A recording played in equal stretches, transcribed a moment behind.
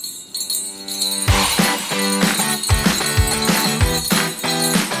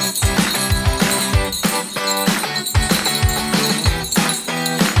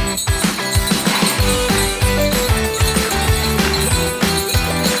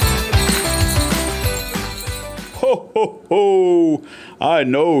ho, ho. I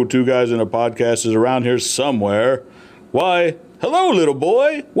know Two Guys in a Podcast is around here somewhere. Why, hello, little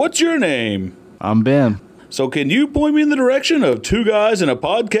boy. What's your name? I'm Ben. So can you point me in the direction of Two Guys in a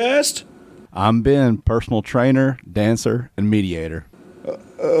Podcast? I'm Ben, personal trainer, dancer, and mediator.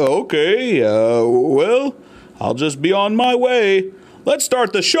 Okay, well, I'll just be on my way. Let's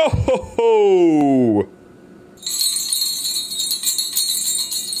start the show.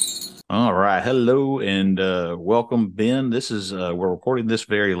 All right, hello and welcome, Ben. This is we're recording this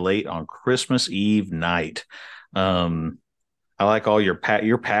very late on Christmas Eve night. I like all you're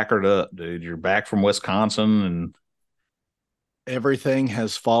packered up, dude. You're back from Wisconsin, and Everything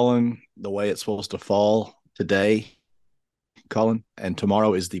has fallen the way it's supposed to fall today, Colin, and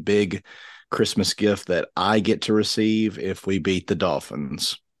tomorrow is the big Christmas gift that I get to receive if we beat the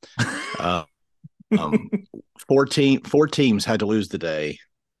Dolphins. uh, um, four teams had to lose today,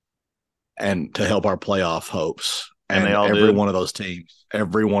 and to help our playoff hopes, and they all every did. one of those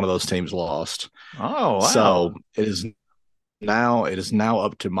teams lost. Oh, wow. So it is now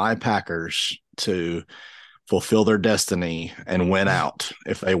up to my Packers to fulfill their destiny and win out.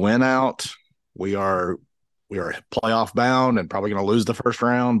 If they win out, we are playoff bound and probably going to lose the first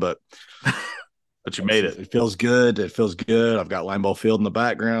round, but you made it. It feels good. I've got Lambeau Field in the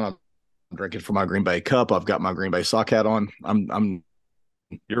background. I'm drinking from my Green Bay cup. I've got my Green Bay sock hat on.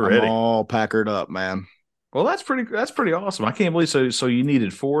 You're ready. I'm all packered up, man. Well, that's pretty awesome. I can't believe so you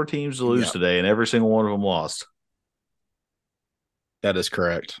needed 4 teams to lose today, and every single one of them lost. That is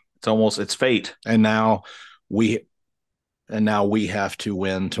correct. It's fate. And now we have to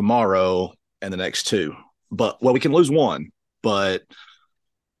win tomorrow and the next 2. We can lose 1, but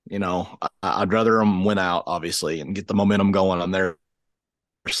I'd rather them win out, obviously, and get the momentum going on their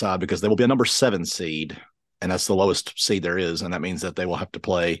side, because they will be a number 7 seed, and that's the lowest seed there is, and that means that they will have to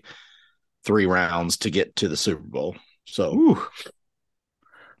play 3 rounds to get to the Super Bowl. So,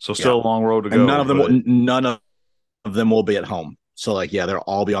 still a long road to go. And none of them will be at home. So, they'll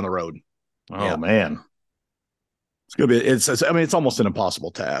all be on the road. Oh man, it's gonna be. It's almost an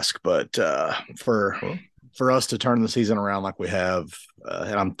impossible task, but for us to turn the season around like we have,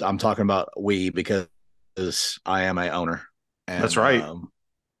 and I'm talking about we, because I am a owner. And, that's right.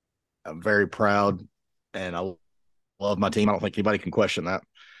 I'm very proud, and I love my team. I don't think anybody can question that.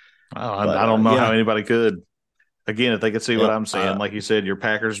 I don't know how anybody could. Again, if they could see what I'm saying, like you said, your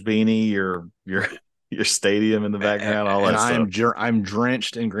Packers beanie, your stadium in the background, all that stuff. I'm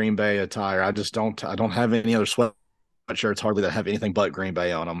drenched in Green Bay attire. I don't have any other sweatshirts hardly that have anything but Green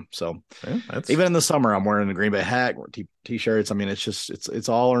Bay on them. So even in the summer, I'm wearing a Green Bay hat, t-shirts. I mean, it's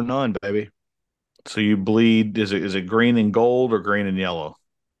all or none, baby. So you bleed. Is it green and gold or green and yellow?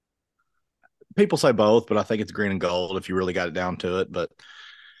 People say both, but I think it's green and gold if you really got it down to it. But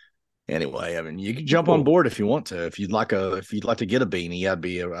anyway, I mean, you can jump on board if you want to. If you'd like to get a beanie,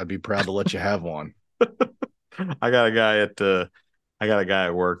 I'd be proud to let you have one. I got a guy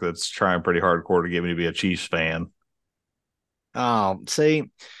at work that's trying pretty hardcore to get me to be a Chiefs fan. Oh, see,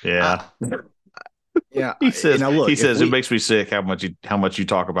 yeah, yeah. He says it makes me sick how much you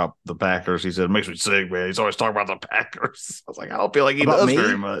talk about the Packers. He said it makes me sick, man. He's always talking about the Packers. I was like, I don't feel like he does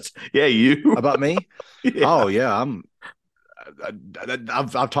very much. Yeah, you about me? Yeah. Oh yeah,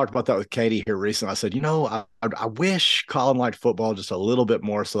 I've talked about that with Katie here recently. I said, I wish Colin liked football just a little bit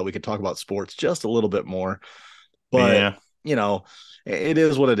more so that we could talk about sports just a little bit more. But it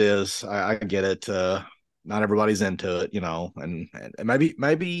is what it is. I get it. Not everybody's into it, and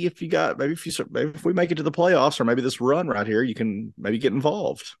maybe if we make it to the playoffs, or maybe this run right here, you can maybe get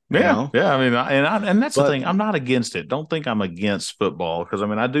involved. Yeah. I mean, and that's the thing. I'm not against it. Don't think I'm against football, because I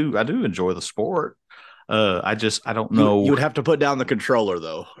mean, I do enjoy the sport. I don't know. You would have to put down the controller,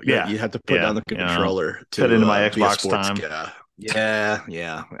 though. Yeah, you have to put down the controller to put into my Xbox time. Guy. Yeah.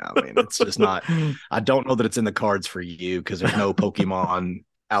 I mean, it's just not. I don't know that it's in the cards for you, because there's no Pokemon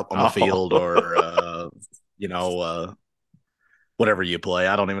out on the field, or whatever you play.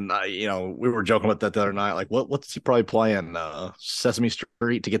 I don't even. We were joking about that the other night. Like, what's he probably playing? Sesame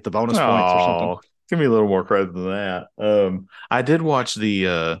Street to get the bonus points or something. Give me a little more credit than that. I did watch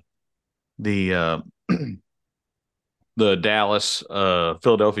the Dallas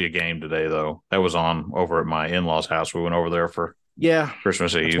Philadelphia game today, though. That was on over at my in-laws' house. We went over there for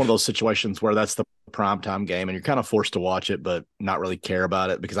Christmas Eve. It's one of those situations where that's the primetime game, and you're kind of forced to watch it, but not really care about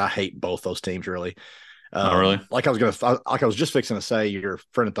it, because I hate both those teams, really. Oh, really? Like I was just fixing to say, your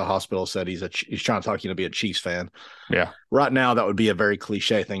friend at the hospital said he's trying to talk you to be a Chiefs fan. Yeah. Right now, that would be a very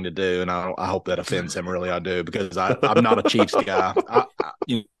cliche thing to do, and I hope that offends him. Really, I do, because I'm not a Chiefs guy.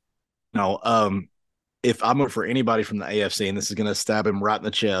 If I'm for anybody from the AFC, and this is going to stab him right in the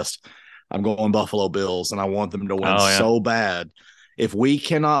chest, I'm going Buffalo Bills, and I want them to win Oh yeah, so bad. If we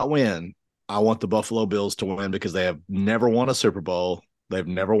cannot win, I want the Buffalo Bills to win because they have never won a Super Bowl. They've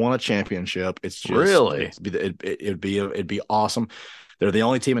never won a championship. It's just really? it'd be awesome. They're the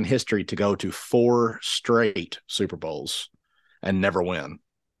only team in history to go to 4 straight Super Bowls and never win.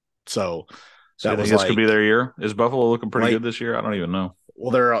 So So you that think was this could be like their year? Is Buffalo looking pretty good late. this year? I don't even know.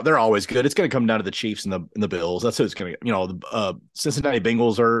 Well, they're always good. It's going to come down to the Chiefs and the Bills. That's who it's going to. The Cincinnati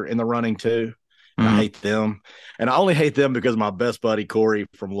Bengals are in the running too, and I Hmm. hate them. And I only hate them because my best buddy Corey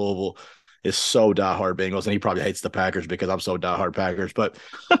from Louisville is so diehard Bengals, and he probably hates the Packers because I'm so diehard Packers. But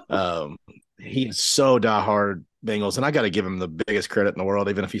um, he's so diehard Bengals, and I got to give him the biggest credit in the world,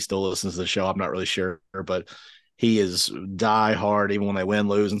 even if he still listens to the show. I'm not really sure, but he is diehard even when they win,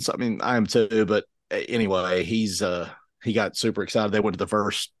 lose, and so, I mean I am too. But anyway, he got super excited. They went to the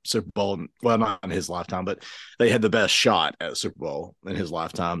first Super Bowl, well, not in his lifetime, but they had the best shot at Super Bowl in his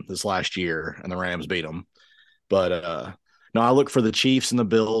lifetime this last year, and the Rams beat them. But no, I look for the Chiefs and the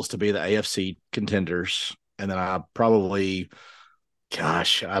Bills to be the AFC contenders, and then I probably,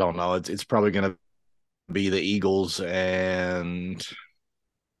 gosh, I don't know, it's probably going to be the Eagles and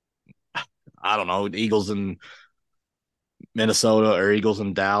I don't know, Eagles and Minnesota or Eagles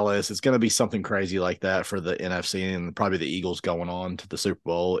and Dallas. It's going to be something crazy like that for the NFC, and probably the Eagles going on to the Super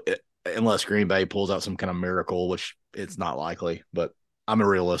Bowl, unless Green Bay pulls out some kind of miracle, which it's not likely. But I'm a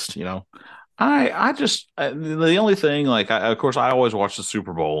realist, you know. I just the only thing like of course I always watch the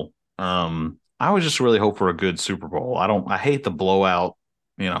Super Bowl. I would just really hope for a good Super Bowl. I hate the blowout,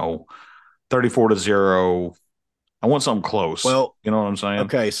 34-0. I want something close. Well, You know what I'm saying?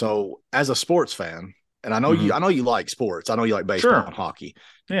 okay, so as a sports fan, and Hmm. I know you like sports. I know you like baseball Sure. and hockey,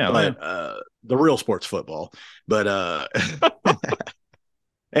 Yeah, yeah. but the real sports football. But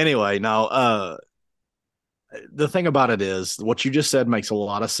anyway, now the thing about it is what you just said makes a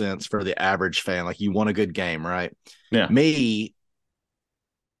lot of sense for the average fan. Like you want a good game, right? Yeah. Me,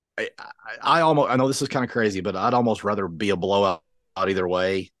 I, I know this is kind of crazy, but I'd almost rather be a blowout either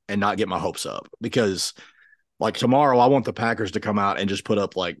way and not get my hopes up because like tomorrow I want the Packers to come out and just put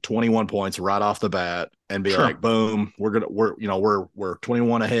up like 21 points right off the bat and be like, Sure. boom, we're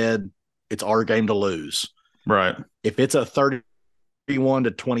 21 ahead. It's our game to lose. Right. If it's a 31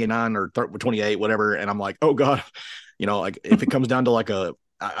 to 29 or 28, whatever, and I'm like, oh God, like if it comes down to like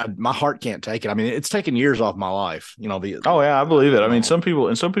my heart can't take it. I mean, it's taken years off my life, Oh yeah, I believe it. I mean,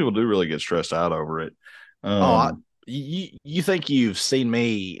 know, some people do really get stressed out over it. oh, Um, you think you've seen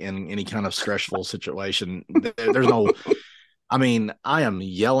me in any kind of stressful situation. There's no, I mean, I am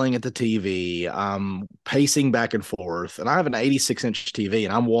yelling at the TV. I'm pacing back and forth, and I have an 86-inch TV,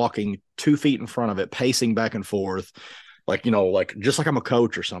 and I'm walking 2 feet in front of it, pacing back and forth, like like just like I'm a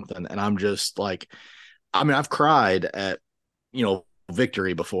coach or something. And I'm just like, I mean, I've cried at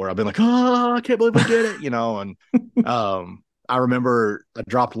victory before. I've been like, oh, I can't believe we did it, and I remember I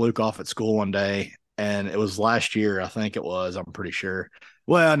dropped Luke off at school one day, and it was last year, I think it was. I'm pretty sure.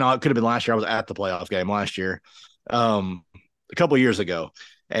 Well, no, it could have been last year. I was at the playoff game last year. Um, a couple of years ago,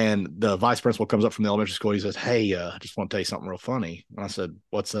 and the vice principal comes up from the elementary school. He says, "Hey, I just want to tell you something real funny." And I said,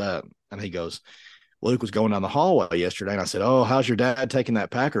 "What's that?" And he goes, "Luke was going down the hallway yesterday." And I said, "Oh, how's your dad taking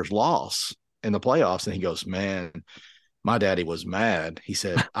that Packers loss in the playoffs?" And he goes, "Man, my daddy was mad." He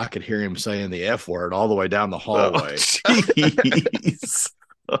said, "I could hear him saying the F word all the way down the oh, hallway." jeez.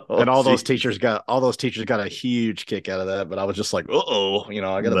 Oh, And jeez. all those teachers got a huge kick out of that. But I was just like, "Uh-oh,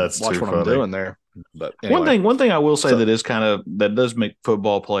 I got to That's watch too what I'm funny. doing there." But One anyway, thing, one thing I will say so that does make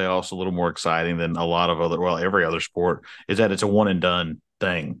football playoffs a little more exciting than a lot of every other sport is that it's a one and done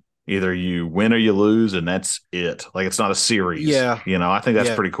thing. Either you win or you lose, and that's it. Like it's not a series. yeah, I think that's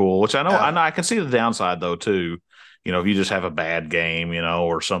yeah, pretty cool. Which I can see the downside though too. If you just have a bad game,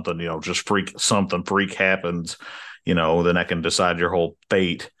 or something, just freak happens, then that can decide your whole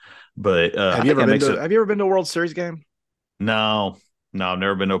fate. But I think that makes it. Have you ever been to a World Series game? No, no, I've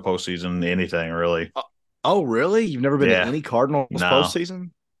never been to a postseason anything really. Oh, oh, really? You've never been to Yeah, any Cardinals no,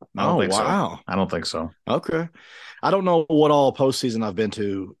 postseason? I don't Oh, think so. wow. I don't think so. Okay. I don't know what all postseason I've been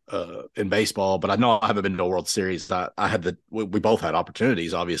to in baseball, but I know I haven't been to a World Series. I had we both had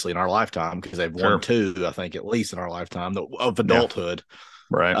opportunities, obviously, in our lifetime because they've won Sure. two, I think, at least in our lifetime of Yeah. adulthood.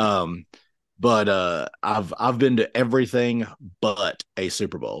 Right. Um, but I've been to everything but a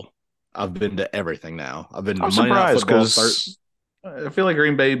Super Bowl. I've been to everything now. I've been to I'm Monday Night surprised Football. because I feel like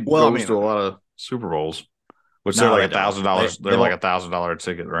Green Bay Well, I goes mean, to a lot of Super Bowls, which they're no, like they a don't. thousand dollars. They're like $1,000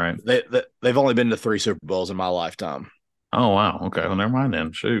 ticket, right? They've only been to 3 Super Bowls in my lifetime. Oh wow. Okay. Well, never mind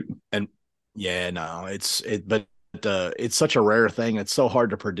then. Shoot. And yeah, no, but it's such a rare thing. It's so hard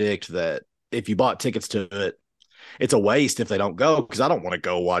to predict that if you bought tickets to it, it's a waste if they don't go because I don't want to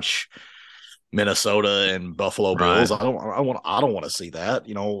go watch. Minnesota and Buffalo Right. Bills. I don't want to see that.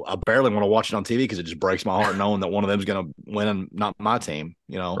 I barely want to watch it on TV because it just breaks my heart knowing that one of them is going to win and not my team.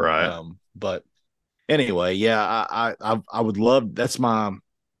 Right. But anyway, yeah, I would love. That's my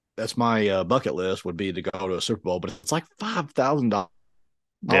bucket list would be to go to a Super Bowl, but it's like Yeah, $5,000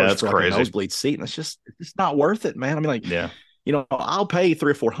 that's for like a crazy. nosebleed seat, and it's not worth it, man. I mean, like, Yeah. I'll pay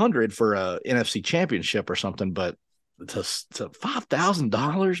 300 or 400 for a NFC championship or something, but to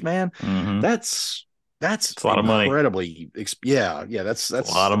 $5,000, man, Mm-hmm. that's It's a lot of money. incredibly, yeah, It's a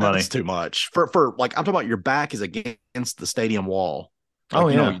lot of that's money. too much for like, I'm talking about your back is against the stadium wall, Oh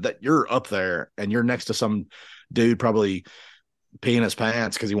like, yeah. that you're up there and you're next to some dude probably peeing his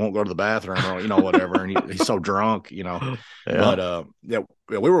pants because he won't go to the bathroom or whatever, and he's so drunk. Yeah. But yeah,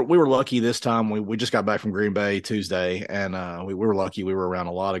 we were lucky this time. We just got back from Green Bay Tuesday, and we were lucky. We were around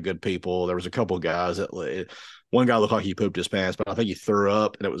a lot of good people. There was a couple of guys one guy looked like he pooped his pants, but I think he threw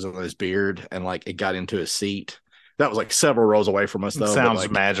up and it was in his beard and like it got into his seat. That was like several rows away from us It though, but sounds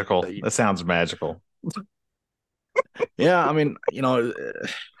like, magical. That sounds magical. yeah, I mean, It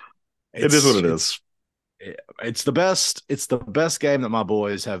is what it's it is. it's the best game that my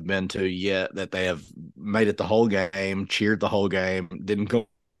boys have been to yet, that they have made it the whole game, cheered the whole game, didn't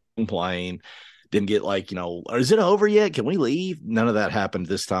complain, didn't get like, is it over yet, can we leave? None of that happened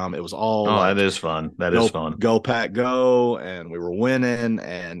this time. It was all Oh, that like, is fun. That is go fun. go pack go, and we were winning,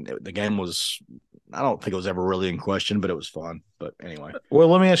 and the game was, I don't think it was ever really in question, but it was fun. But anyway. Well,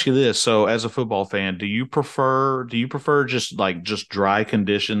 let me ask you this. So, as a football fan, do you prefer just dry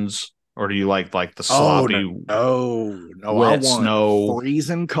conditions, or do you like the Oh, no, sloppy no, I wet want snow?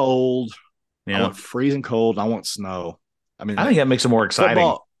 freezing cold. I Yeah. want freezing cold. I want snow. I mean, I think like, that makes it more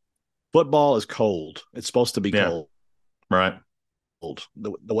exciting. football is cold. It's supposed to be Yeah. cold. Right.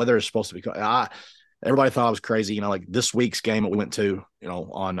 The weather is supposed to be cold. Everybody thought I was crazy. Like this week's game that we went to,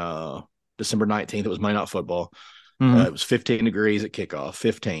 on December 19th, it was Monday Night Football. It Mm-hmm. was 15 degrees at kickoff,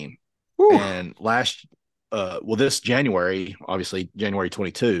 15. Whew. And this January, obviously January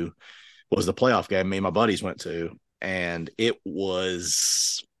 22, was the playoff game me and my buddies went to, and it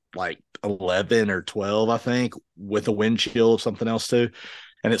was like 11 or 12, I think, with a wind chill of something else too.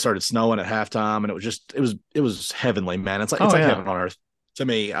 And it started snowing at halftime, and it was heavenly, man. It's Oh like yeah. heaven on earth to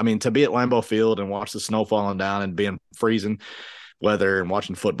me. I mean, to be at Lambeau Field and watch the snow falling down and being freezing weather and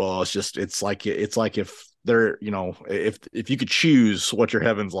watching football, it's like if they're, if you could choose what your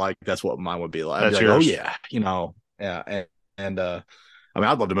heaven's like, that's what mine would be like. I'd be That's like, oh yours. yeah, yeah, and I mean,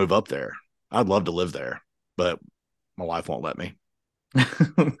 I'd love to move up there. I'd love to live there, but my wife won't let me.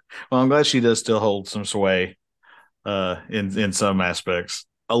 Well, I'm glad she does still hold some sway in some aspects.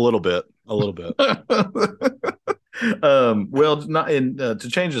 A little bit, a little bit. Well, not in to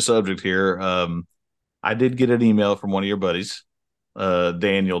change the subject here. I did get an email from one of your buddies,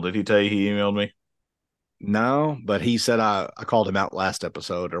 Daniel. Did he tell you he emailed me? No, but he said I called him out last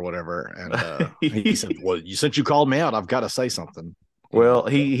episode or whatever, and he said, "Well, since you called me out, I've got to say something." Well,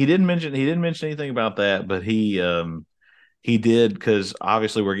 he didn't mention anything about that, but he did, because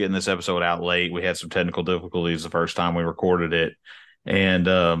obviously we're getting this episode out late. We had some technical difficulties the first time we recorded it, and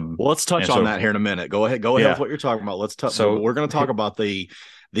Well, let's touch on so that here in a minute. Go ahead with yeah, what you're talking about. Let's touch. so We're going to talk about the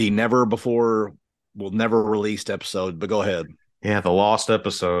never before, well, never released episode. But go ahead. yeah, the lost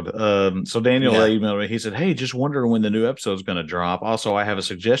episode. So Daniel Yeah. emailed me. He said, "Hey, just wondering when the new episode's going to drop. Also, I have a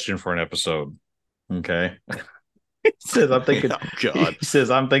suggestion for an episode." Okay. He says, "I'm thinking." Oh He God.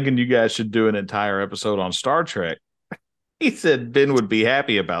 says, "I'm thinking you guys should do an entire episode on Star Trek." He said Ben would be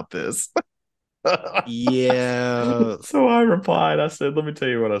happy about this. Yeah. So I replied. I said, "Let me tell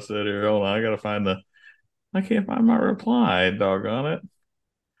you what I said here. Hold on, I gotta find the. I can't find my reply. Doggone it."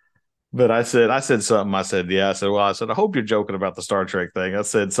 But I said something. I said, yeah. I hope you're joking about the Star Trek thing. I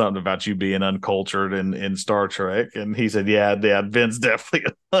said something about you being uncultured in Star Trek, and he said, yeah, Dad, Ben's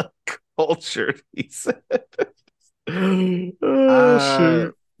definitely uncultured. He said, oh Uh,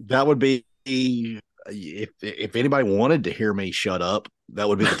 shoot. that would be, if anybody wanted to hear me shut up, that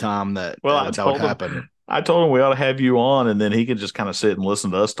would be the time Well, that would happen. I told him we ought to have you on, and then he could just kind of sit and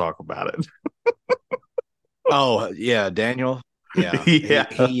listen to us talk about it. Oh yeah, Daniel. Yeah,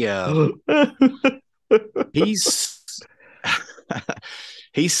 Yeah. he's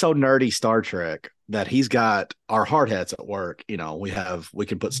he's so nerdy Star Trek that he's got our hard hats at work. We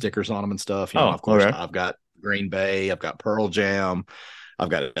can put stickers on them and stuff. Oh, Of course, okay. I've got Green Bay, I've got Pearl Jam, I've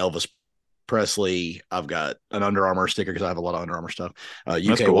got Elvis Presley, I've got an Under Armour sticker because I have a lot of Under Armour stuff. That's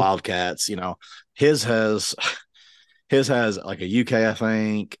UK cool. Wildcats. His has his has like a UK, I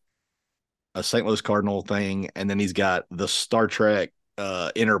think, a St. Louis Cardinal thing, and then he's got the Star Trek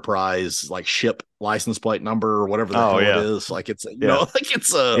Enterprise like ship license plate number or whatever the Oh hell it yeah, is. Like it's yeah. like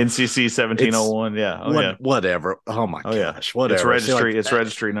NCC it's 1701. Yeah. Oh yeah. whatever. Oh my Oh yeah. gosh, whatever. See, like It's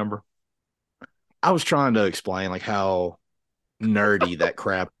registry number. I was trying to explain like how nerdy that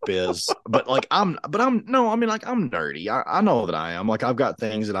crap is, but like I'm no, I mean like I'm nerdy. I know that I am. Like I've got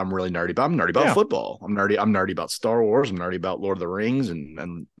things that I'm really nerdy about. I'm nerdy about Yeah. football. I'm nerdy about Star Wars. I'm nerdy about Lord of the Rings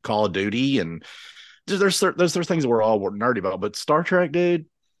and Call of Duty and there's things that we're all nerdy about. But Star Trek, dude,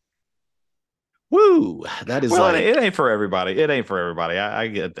 woo, that is Well, like. it ain't for everybody. It ain't for everybody. I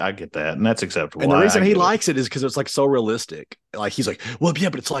get that, and that's acceptable. And the I reason he get it. likes it is because it's like so realistic. Like he's like, well, yeah,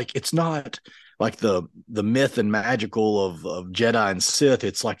 but it's like it's not like the myth and magical of Jedi and Sith.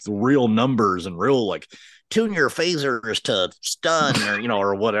 It's like the real numbers and real like tune your phasers to stun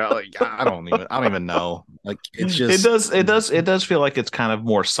or or whatever. Like, I don't even know. Like it's just It does feel like it's kind of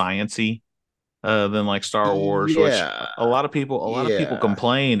more sciency than like Star Wars, which yeah a lot of people yeah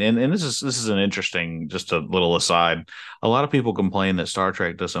complain, and this is an interesting, just a little aside. A lot of people complain that Star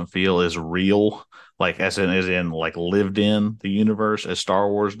Trek doesn't feel as real, like as in like lived in the universe as Star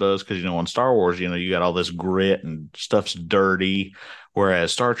Wars does, because on Star Wars, you got all this grit and stuff's dirty,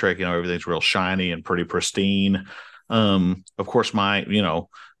 whereas Star Trek, everything's real shiny and pretty pristine. Of course, my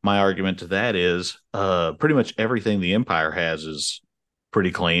argument to that is pretty much everything the Empire has is pretty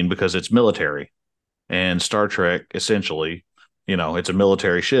clean because it's military. And Star Trek, essentially, it's a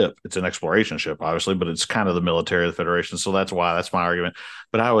military ship. It's an exploration ship, obviously, but it's kind of the military of the Federation. So that's my argument.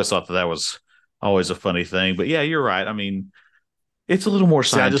 But I always thought that was always a funny thing. But yeah, you're right. I mean, it's a little more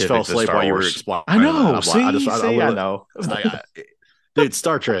see, I just fell scientific than asleep Star while you were Wars. explaining I that. know. I'm like, I I really know. dude,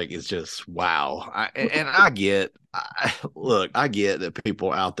 Star Trek is just wow. And I get that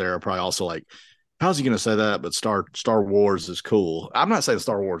people out there are probably also like, how's he going to say that? But Star Wars is cool. I'm not saying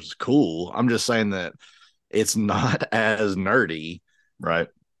Star Wars is cool. I'm just saying that it's not as nerdy Right.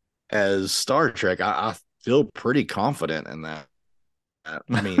 as Star Trek. I feel pretty confident in that.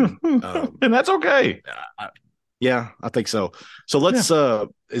 I mean, And that's okay. I, yeah, I think so. So Yeah.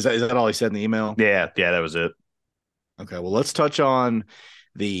 is that all he said in the email? Yeah. Yeah. That was it. Okay, well, let's touch on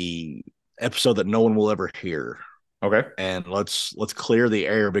the episode that no one will ever hear, Okay. and let's clear the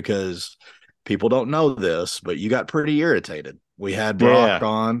air because people don't know this, but you got pretty irritated. We had Brock Yeah.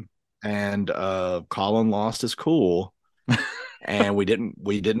 on, and Colin lost his cool, and we didn't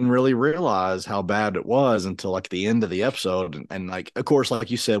really realize how bad it was until like the end of the episode, and like of course, like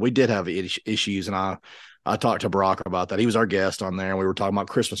you said, we did have issues, and I talked to Brock about that. He was our guest on there, and we were talking about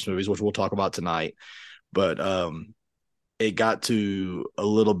Christmas movies, which we'll talk about tonight, but it got to a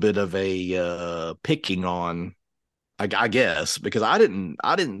little bit of a picking on, I guess, because I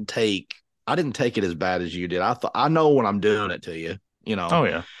didn't take it as bad as you did. I thought I know when I'm doing it to you, Oh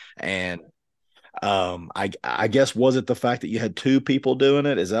yeah. and I guess was it the fact that you had two people doing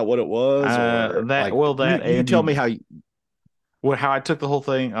it? Is that what it was, or That like well that you and tell me you how? Well, how I took the whole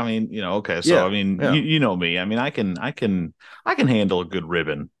thing. I mean, okay. So, Yeah, I mean, yeah, you know me. I mean, I can handle a good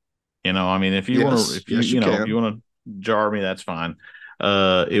ribbon. I mean, if you want to, yes, yes, you if you can, want to jar me, that's fine.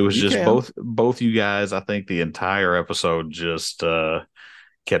 It was you just can. both you guys. I think the entire episode just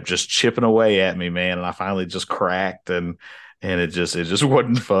kept just chipping away at me, man. And I finally just cracked, and it just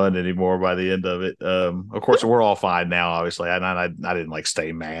wasn't fun anymore by the end of it. Of course, we're all fine now. Obviously, I didn't like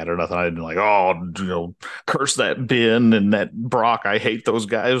stay mad or nothing. I didn't like curse that Ben and that Brock. I hate those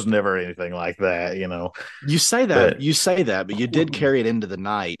guys. It was never anything like that. But You say that, but you did carry it into the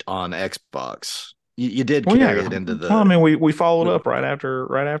night on Xbox. You did well, carry yeah. it into Well, I the. mean, we followed up right after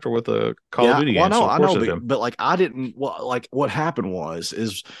with the Call of Yeah, Duty well, game. So of I course know, it's him. but like I didn't. Well, like what happened was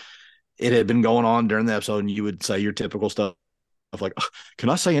is it had been going on during the episode, and you would say your typical stuff like, "Can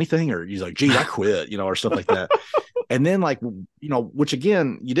I say anything?" Or he's like, "Geez, I quit," or stuff like that. And then like which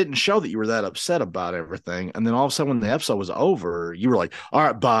again, you didn't show that you were that upset about everything. And then all of a sudden, when the episode was over, you were like, "All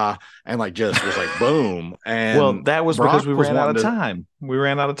right, bye," and like just was like, boom. Well, And that was because we Brock was ran out wanting of to. time. We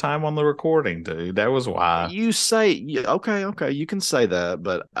ran out of time on the recording, dude. That was why. You say, yeah, okay, you can say that,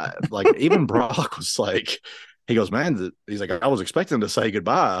 but like even Brock was like, he goes, man, he's like, I was expecting to say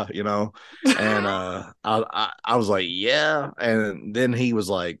goodbye, and I was like, yeah, and then he was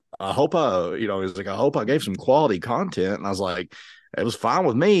like, I hope he's like, I hope I gave some quality content, and I was like, it was fine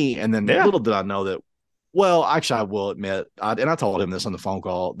with me, and then Yeah. little did I know that. Well, actually, I will admit, and I told him this on the phone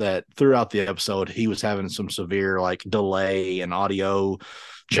call that throughout the episode, he was having some severe like delay and audio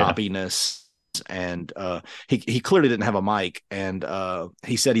Yeah. choppiness and he clearly didn't have a mic and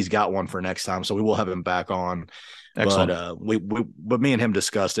he said he's got one for next time, so we will have him back on. But Excellent. but me and him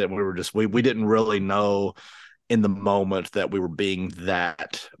discussed it, and we were just we didn't really know in the moment that we were being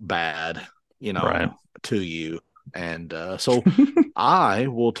that bad Right. to you. And so I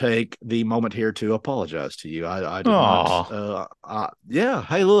will take the moment here to apologize to you. I did not. Oh, Yeah.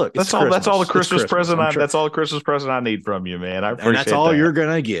 Hey, look, it's that's all the Christmas. It's Christmas Christmas. present. I'm sure. That's all the Christmas present I need from you, man. I And that's appreciate all that. you're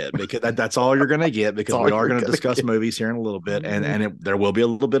gonna get because that's all you're gonna get That's because all we are you're going to gonna discuss get. movies here in a little bit, there will be a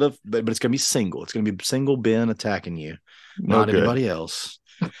little bit of, but it's gonna be single. It's gonna be single Ben attacking you, Oh, not good. anybody else.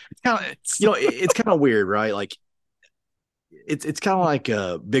 Kind of, it's kind of weird, right? Like it's kind of like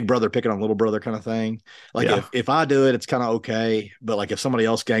a big brother picking on little brother kind of thing. Like Yeah, if I do it, it's kind of okay, but like if somebody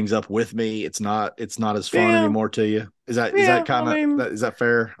else gangs up with me, it's not as fun yeah, anymore to you. Is that yeah. I kind of mean, that is that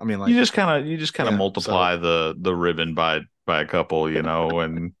fair? I mean, you like just kind of yeah. So multiply the ribbon by a couple, and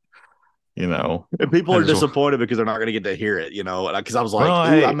and people I are just disappointed because they're not going to get to hear it, because I was like, well,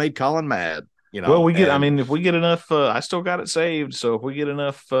 ooh, I hey, made Colin mad, well, I and mean, if we get enough, I still got it saved. So if we get yeah,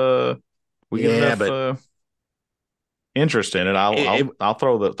 enough but interest in it, it, I'll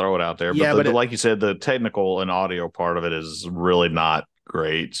throw it out there. But yeah, but like you said, the technical and audio part of it is really not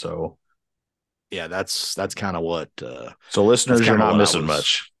great. So yeah, that's kind of what listeners, you're not I missing was.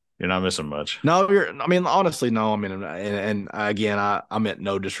 much. You're not missing much. No, I mean, honestly, no. I mean, and again, I meant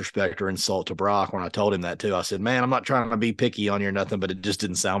no disrespect or insult to Brock when I told him that too. I said, man, I'm not trying to be picky on you or nothing, but it just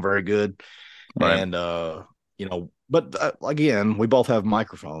didn't sound very good. Right. And, but again, we both have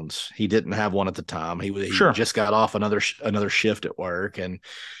microphones. He didn't have one at the time. He Sure. just got off another shift at work. And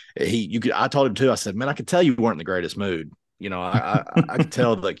I told him too, I said, man, I could tell you weren't in the greatest mood. I could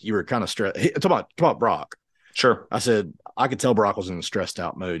tell like you were kind of stressed. Talk about Brock. Sure. I said, I could tell Brock was in a stressed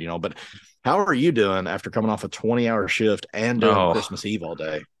out mood, but how are you doing after coming off a 20-hour shift and doing Oh, Christmas Eve all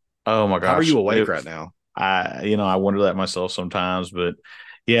day? oh my How are gosh. you awake right now? I wonder that myself sometimes, but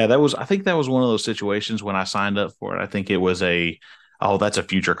yeah, I think that was one of those situations when I signed up for it. I think it was oh, that's a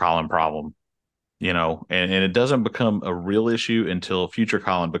future Colin problem, and it doesn't become a real issue until future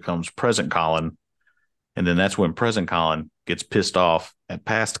Colin becomes present Colin. And then that's when present Colin gets pissed off at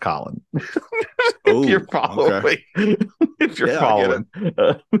past Colin. If you're Oh, okay. following, if you're Yeah, I get it. following,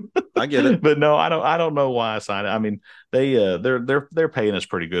 I get it. but no, I don't know why I signed it. I mean, they're paying us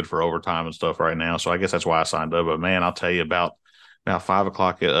pretty good for overtime and stuff right now, so I guess that's why I signed up. But man, I'll tell you about 5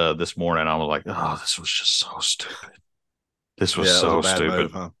 o'clock this morning, I was like, oh, this was just so stupid. This was Yeah, it was a so bad stupid.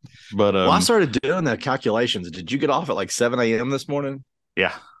 move, huh? But Well, I started doing the calculations. Did you get off at like 7 a.m. this morning?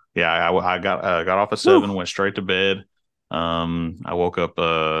 yeah, yeah, I got off at Woo. 7, went straight to bed. I woke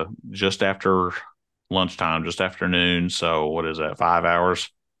up just after lunchtime, just afternoon. So what is that? 5 hours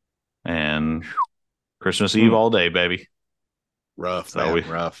and Christmas Eve Mm. all day, baby. Rough, So man.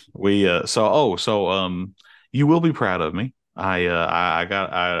 Rough. we you will be proud of me. I've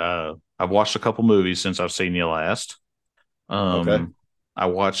watched a couple movies since I've seen you last. Okay. I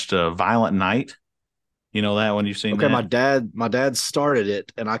watched Violent Night. You know that one? You've seen Okay. that? My dad started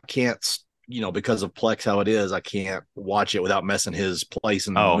it, and I can't, because of Plex how it is, I can't watch it without messing his place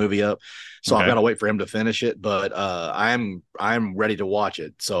in the Oh, movie up. So I've got okay, to wait for him to finish it. But I'm ready to watch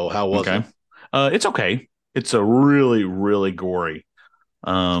it. So how was okay. it? It's okay. It's a really, really gory.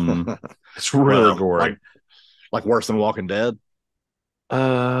 It's really Well, gory. like worse than Walking Dead.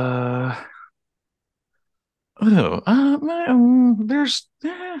 Uh, oh, there's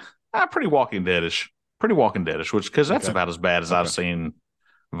pretty Pretty Walking Deadish, which because that's Okay. about as bad as I've Okay. seen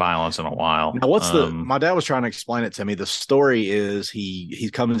violence in a while. Now, my dad was trying to explain it to me. The story is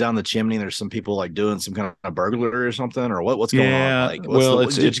he's coming down the chimney. And there's some people like doing some kind of burglary or something, or what's going on? Yeah, Like, well,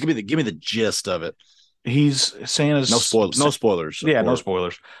 just give me the gist of it. he's Santa's. No spoilers, of Yeah, no course.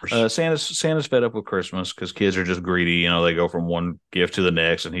 spoilers. Santa's fed up with Christmas because kids are just greedy. They go from one gift to the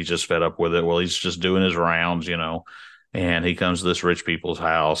next, and he's just fed up with it. Well, he's just doing his rounds, and he comes to this rich people's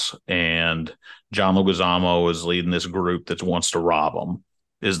house, and John Leguizamo is leading this group that wants to rob him.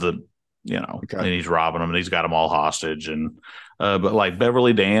 Is the Okay. and he's robbing them, and he's got them all hostage, and but like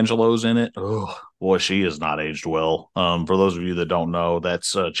Beverly D'Angelo's in it. Oh boy, she has not aged well. For those of you that don't know,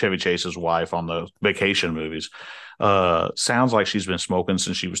 that's Chevy Chase's wife on the vacation movies. Sounds like she's been smoking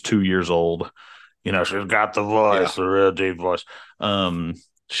since she was 2 years old. She's got the Yeah. voice, the real deep voice.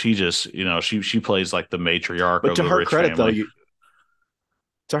 She just, she plays like the matriarch But of the rich family.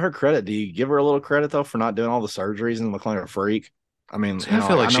 to her credit, do you give her a little credit though for not doing all the surgeries and looking like a freak? I mean, See, I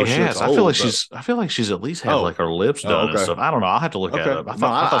feel like, like I she know she looks has. old, but I feel like she's at least had like oh, her lips oh, done and okay, stuff. I don't know. I'll have to look that okay. up. No,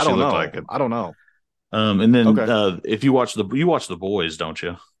 I I thought she don't looked like know. it. I don't know. And then Okay. if you watch the boys, don't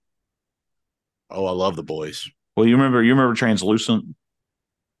you? Oh, I love the boys. Well, you remember Translucent,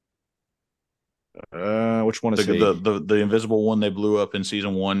 Which one is the he? the the invisible one they blew up in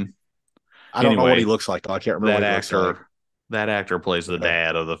season 1. I don't know what he Anyway, looks like though. I can't remember that what he looks like. actor that actor plays the Okay.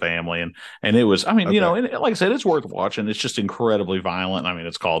 dad of the family, and it was, I mean, Okay. and like I said, it's worth watching. It's just incredibly violent. I mean,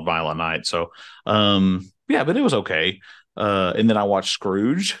 it's called Violent Night. So Yeah, but it was okay. And then I watched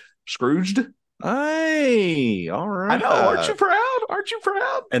Scrooged. Hey, all I know. Aren't right. you proud? Aren't you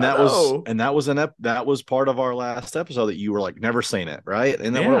proud? And I that was know. and that was that was part of our last episode that you were like never seen it, right?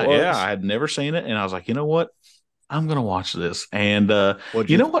 Isn't that what it Yeah. was? I had never seen it, and I was like, you know what? I'm gonna watch this. And What'd you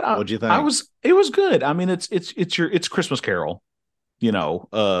you know what? what'd you I think? was. It was good. I mean, it's Christmas Carol.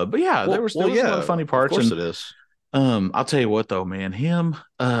 But yeah, there was a lot of Yeah, funny of parts. course And it is. I'll tell you what though, man,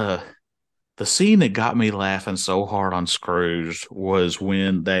 the scene that got me laughing so hard on Scrooge was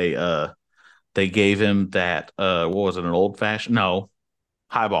when they gave him that what was it, an old fashioned? No,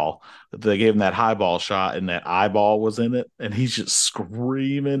 highball. They gave him that highball shot and that eyeball was in it, and he's just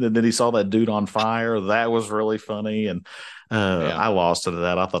screaming. And then he saw that dude on fire. That was really funny. And Yeah. I lost it to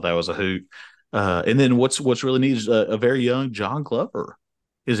that. I thought that was a hoot. And then what's really neat is a very young John Glover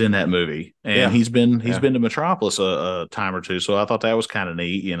is in that movie, and Yeah. he's Yeah. been to Metropolis a time or two. So I thought that was kind of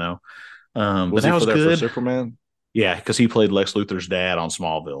neat, you know. But Was he that for was there for good. Superman? Yeah, because he played Lex Luthor's dad on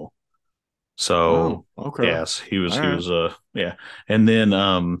Smallville. Oh, So okay. All yes, he right. was yeah. And then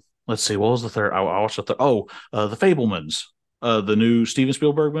let's see, what was the third? I watched the third. Oh, the Fablemans, the new Steven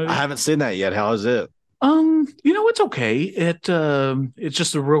Spielberg I movie. haven't seen that yet. How is it? It's okay. It's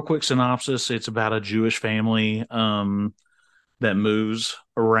just a real quick synopsis. It's about a Jewish family that moves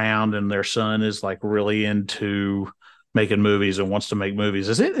around, and their son is like really into making movies and wants to make movies.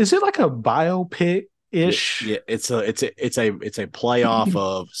 Is it like a biopic Yeah, ish? yeah, it's a play off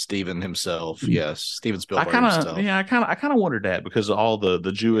of Steven himself. Yes, Steven I Spielberg kind of, himself. yeah, I kind of wondered that because of all the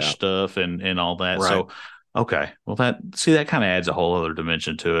Jewish Yeah, stuff and all that. right. So, okay, well that kind of adds a whole other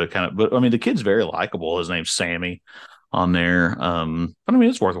dimension to it. Kind of, but I mean, the kid's very likable. His name's Sammy on there. But I mean,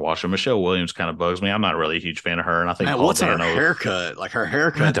 it's worth watching. Michelle Williams kind of bugs me. I'm not really a huge fan of her, and I think Man, Paul what's her Dano. haircut? Like her I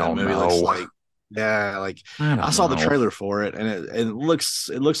haircut in that don't movie looks know. like yeah, like I I don't saw the know. trailer for it and it looks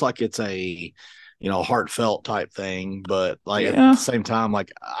like it's a heartfelt type thing, but like at the Yeah, same time,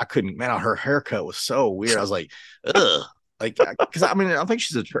 like I couldn't man, her haircut was so weird. I was like, ugh. Like because I mean I think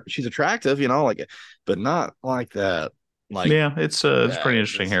she's attractive, like but not like that. Like yeah, it's a yeah, pretty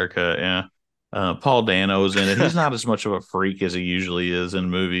interesting haircut. Yeah. Paul Dano's in it. He's not as much of a freak as he usually is in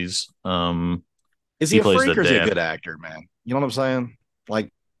movies. is he He a plays the freak or is he a dad. good actor, man? You know what I'm saying?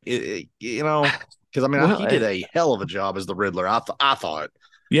 Like, because I mean, Well, he did a hell of a job as the Riddler. yeah. I thought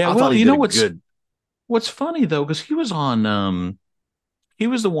Well, he you did know a good. what's funny though, because he was the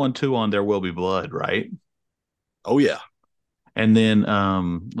one too on There Will Be Blood, right? Oh yeah, And then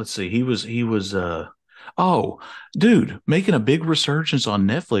let's see, he was oh, dude, making a big resurgence on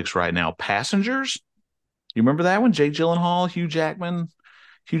Netflix right now. Passengers. You remember that one? Jake Gyllenhaal, Hugh Jackman.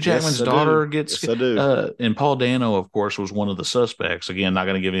 Hugh yes Jackman's I do. daughter gets Yes I do. and Paul Dano, of course, was one of the suspects. Again, not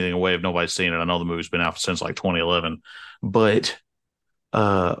going to give anything away if nobody's seen it. I know the movie's been out since like 2011, but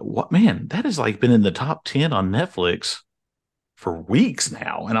what man, that has like been in the top 10 on Netflix for weeks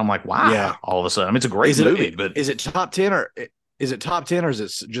now. And I'm like, why Yeah. all of a sudden? I mean, it's a great Is it movie, but is it top 10 or is it top 10 or is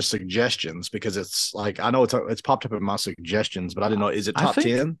it just suggestions? Because it's like I know it's popped up in my suggestions, but I didn't know. Is it top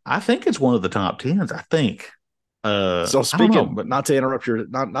 10? I think it's one of the top tens. I think. So I don't know, speaking, but not to interrupt your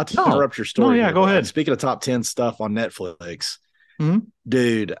not to no, interrupt your no, story yeah, here, go but ahead. speaking of top 10 stuff on Netflix, Hmm.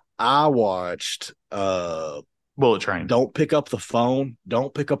 dude, I watched Bullet Train. Don't Pick Up the Phone.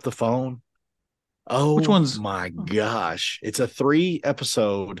 Don't Pick Up the Phone. Which Oh one's my gosh. It's a 3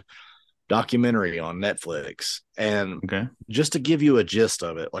 episode documentary on Netflix. And okay? just to give you a gist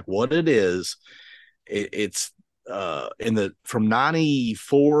of it, like what it is, it's in the from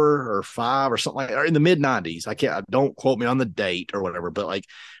 94 or 5 or something like or in the mid 90s. Don't quote me on the date or whatever, but like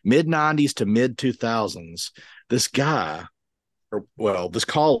mid 90s to mid 2000s, this guy this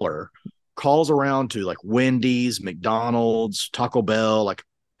caller calls around to like Wendy's, McDonald's, Taco Bell, like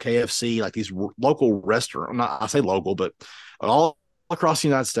KFC, like these local restaurants. Not I say local, but all across the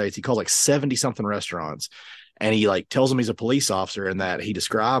United States, he calls like 70 something restaurants. And he like tells them he's a police officer and that he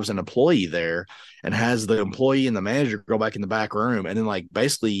describes an employee there and has the employee and the manager go back in the back room and then like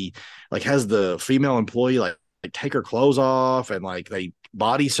basically like has the female employee like take her clothes off and like they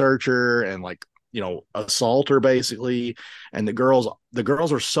body search her and like assault her basically. And the girls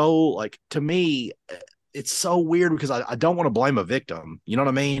are so like to me it's so weird because I don't want to blame a victim, you know what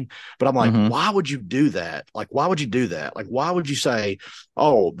I mean? But I'm like, Mm-hmm. why would you do that? Like, why would you do that? Like, why would you say,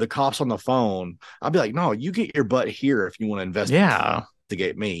 oh, the cops on the phone? I'd be like, no, you get your butt here if you want to Yeah.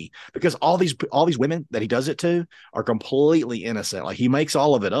 investigate me, because all these women that he does it to are completely innocent. Like he makes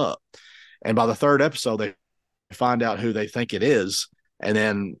all of it up. And by the third episode, they find out who they think it is. And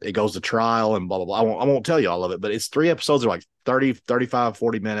then it goes to trial and blah, blah, blah. I won't tell you all of it, but it's 3 episodes are like 30, 35,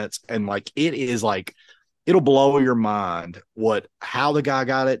 40 minutes. And like, it is like it'll blow your mind how the guy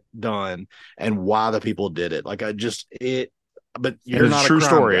got it done and why the people did it. Like I just it, but And you're it's a not a true crime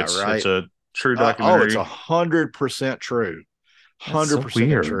story. guy, It's right? a true Oh, it's documentary. 100% true. That's so 100%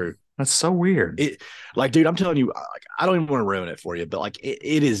 weird. true. That's so weird. It like, dude, I'm telling you, like, I don't even want to ruin it for you, but like,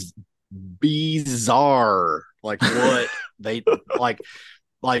 it is bizarre. Like what they like,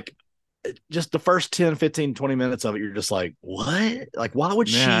 like just the first 10, 15, 20 minutes of it, you're just like, what? Like, why would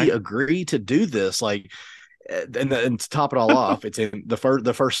Yeah. she agree to do this? Like, and to top it all off, it's in the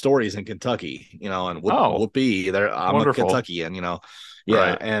first story is in Kentucky, and Oh, whoopee, there I'm a wonderful. Kentuckian, yeah,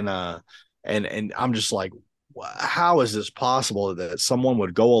 Right. and I'm just like, how is this possible that someone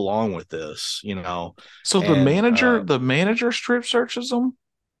would go along with this, So and the manager strip searches them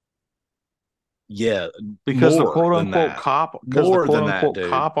yeah, because the more than that, more than that, dude.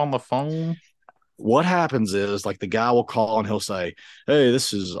 cop on the phone. What happens is like the guy will call and he'll say, "Hey,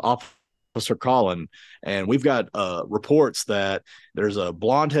 this is Officer Collin, and we've got reports that there's a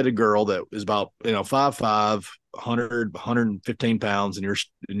blonde-headed girl that is about 5'5", 115 pounds in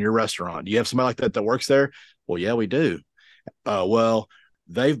your restaurant. Do you have somebody like that works there?" Well, yeah, we do. Well,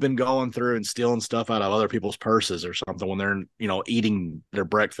 they've been going through and stealing stuff out of other people's purses or something when they're eating their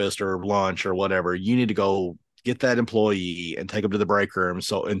breakfast or lunch or whatever. You need to go get that employee and take them to the break room,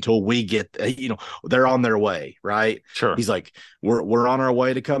 so until we get they're on their way, right? Sure. He's like, we're on our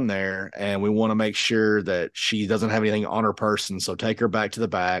way to come there, and we want to make sure that she doesn't have anything on her person, so take her back to the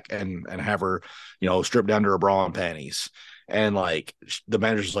back and have her strip down to her bra and panties. And like the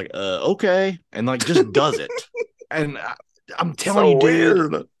manager's like, okay, and like just does it. And I'm telling you, So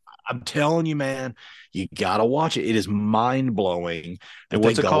dude, weird. I'm telling you, man, you gotta watch it. It is mind blowing And that they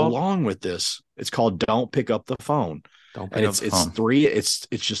what's it go called? along with this. It's called "Don't Pick Up the Phone," Don't and pick up it's the it's phone. three. It's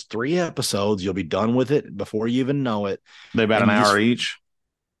just 3 episodes. You'll be done with it before you even know it, They about and an you hour just each.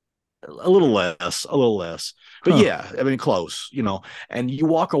 a little less, but Huh. yeah, I mean close. And you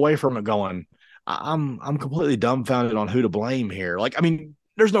walk away from it going, I'm completely dumbfounded on who to blame here. Like, I mean,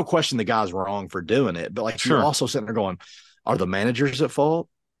 there's no question the guy's wrong for doing it, but like you're Sure. also sitting there going, are the managers at fault?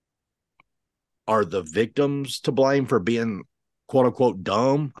 Are the victims to blame for being quote unquote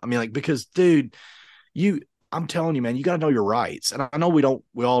dumb? I mean, like, because dude, you I'm telling you, man, you got to know your rights. And I know we all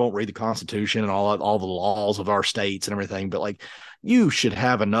don't read the Constitution and all the laws of our states and everything, but like, you should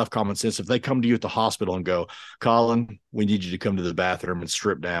have enough common sense. If they come to you at the hospital and go, Colin, we need you to come to the bathroom and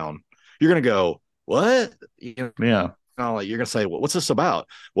strip down, you're gonna go, what? Yeah. Like you're gonna say, well, what's this about?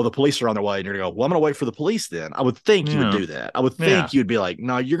 Well, the police are on their way, and you're gonna go, well, I'm gonna wait for the police. Then I would think you would Yeah. do that. I would Yeah. think you'd be like,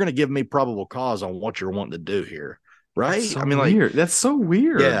 no, you're gonna give me probable cause on what you're wanting to do here, That's right? so I mean, like, weird. That's so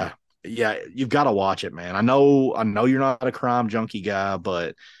weird. yeah, yeah, you've got to watch it, man. I know you're not a crime junkie guy,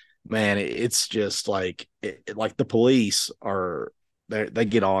 but man, it's just like like the police are they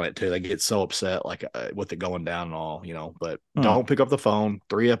get on it too. They get so upset like with it going down and all, But Huh. don't pick up the phone.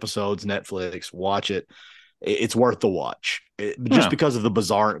 3 episodes, Netflix. Watch it. It's worth the watch. Just Yeah. because of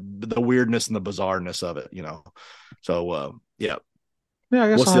the weirdness and the bizarreness of it. So yeah. Yeah, I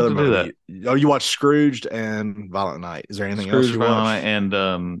guess What's I'll the have other to do movie? that. Oh, you watched Scrooged and Violent Night. Is there anything else Scrooge, you Violent, watched?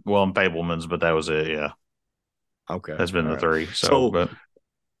 and well, and Fablemans, but that was it. Yeah, Okay, that's been all the right. three. So, So but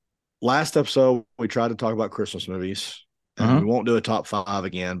last episode we tried to talk about Christmas movies, and we uh won't do a top five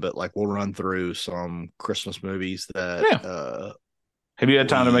again, but like we'll run through some Christmas movies that yeah. Have you had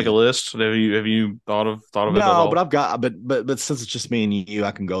time to make a we list? Have you thought of it at no, but all? I've got but since it's just me and you,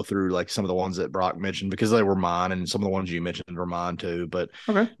 I can go through like some of the ones that Brock mentioned because they were mine, and some of the ones you mentioned were mine too. But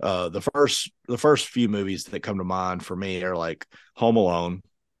Okay. the first few movies that come to mind for me are like Home Alone,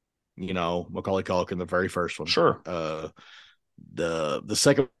 Macaulay Culkin, the very first one. Sure. The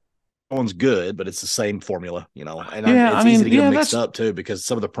second one's good, but it's the same formula, and Yeah, I it's easy mean, to get them yeah, mixed that's up too because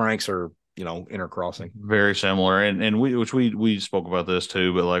some of the pranks are intercrossing. very similar. And we spoke about this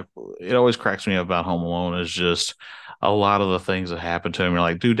too, but like it always cracks me up about Home Alone is just a lot of the things that happen to him. You're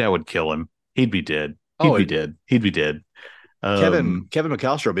like, dude, that would kill him. He'd be dead. He'd Oh, be dead. He'd be dead. Kevin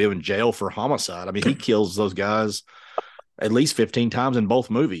McAllister will be in jail for homicide. I mean, he kills those guys at least 15 times in both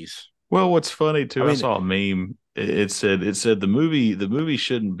movies. Well, what's funny I too, I mean, saw a meme. It said the movie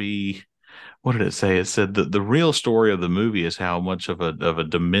shouldn't be. What did it say? It said that the real story of the movie is how much of a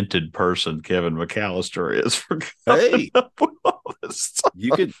demented person Kevin McAllister is for coming hey, up with all this stuff.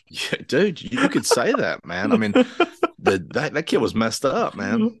 you could, dude, you could say that, man. I mean, that kid was messed up,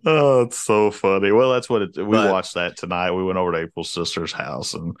 man. Oh, it's so funny. Well, that's what we But watched that tonight. We went over to April's sister's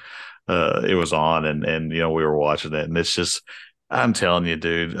house and it was on and we were watching it and it's just I'm telling you,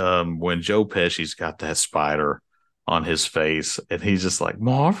 dude, when Joe Pesci's got that spider on his face and he's just like,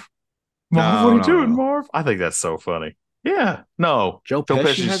 Marv, what are no, you no, doing, no. Marv? I think that's so funny. Yeah. No, Joe Joe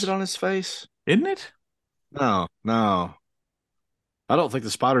Pesci has it Pesci's, on his face. isn't it? No, no. I don't think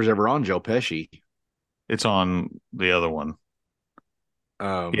the spider's ever on Joe Pesci. It's on the other one.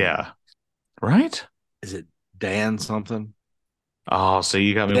 Um, Yeah. Right? is it Dan something? Oh, see,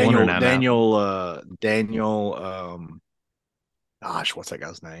 you got me wondering Daniel, now. Daniel, gosh, what's that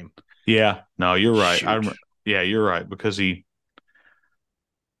guy's name? Yeah. No, you're right. Shoot. Yeah, you're right because see,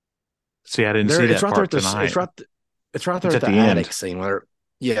 I didn't There, see it's that right there part at this. tonight. It's right there It's at at the the end. attic scene where,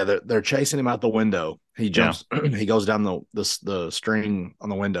 yeah, they're chasing him out the window. He Yeah. jumps, he goes down the string on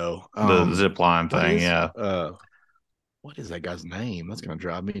the window. The zip line What thing. is Yeah. what is that guy's name? That's gonna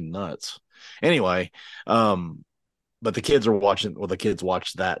drive me nuts. Anyway, um, but the kids are watching. Well, the kids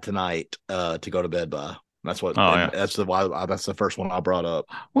watched that tonight to go to bed by. That's what, Oh, and yeah. that's the first one I brought up.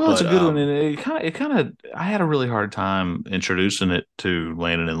 Well, it's a But good one, and I had a really hard time introducing it to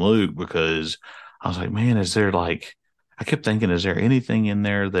Landon and Luke because I was like, man, is there like, I kept thinking, is there anything in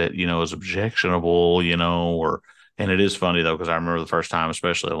there that, is objectionable, and it is funny though, because I remember the first time,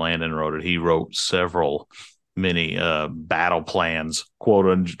 especially Landon wrote it, he wrote several mini battle plans, quote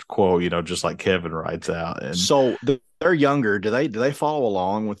unquote, just like Kevin writes out. And so they're younger. Do they follow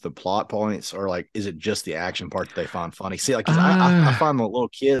along with the plot points, or like is it just the action part that they find funny? See, like because I uh find the little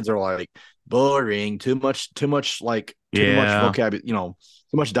kids are like boring, too much like too much yeah, vocabulary, too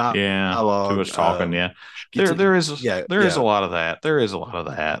much yeah, too dialogue. much talking, yeah. Gets it, There is yeah, there is a yeah. lot of that. There is a lot of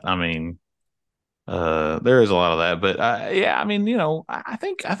that. I mean, there is a lot of that, but yeah, I mean, I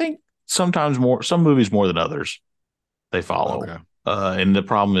think sometimes more some movies more than others they follow. Okay. And the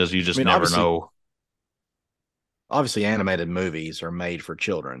problem is you I just mean, never obviously, know. animated movies are made for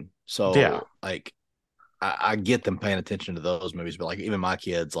children, Yeah, so like I get them paying attention to those movies, but like even my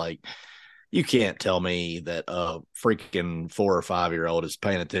kids, like you can't tell me that a freaking 4 or 5 year old is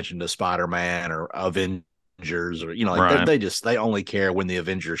paying attention to Spider-Man or Avengers, or like right. they only care when the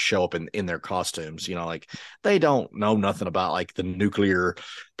Avengers show up in their costumes. Like they don't know nothing about like the nuclear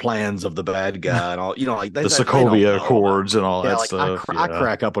plans of the bad guy and all. Like The they don't Sokovia know about. Accords and all Yeah, that like stuff. I Yeah,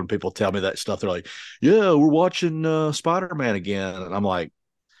 crack up when people tell me that stuff. They're like, "Yeah, we're watching Spider-Man again," and I'm like,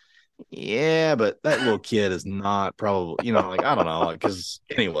 yeah, but that little kid is not probably, like I don't know, like because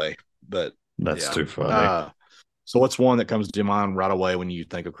anyway, but that's yeah. too funny. Uh, so what's one that comes to your mind right away when you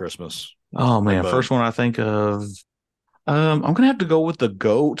think of Christmas? Oh Like man, first boom. one I think of. I'm gonna have to go with the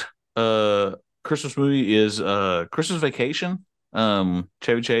GOAT. Christmas movie is Christmas Vacation.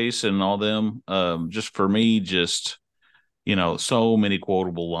 Chevy Chase and all them. Just for me, just so many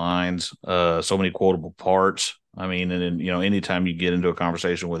quotable lines, so many quotable parts. I mean, and then anytime you get into a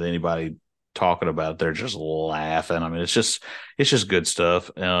conversation with anybody talking about it, they're just laughing. I mean, it's just good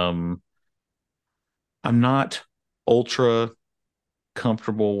stuff. I'm not ultra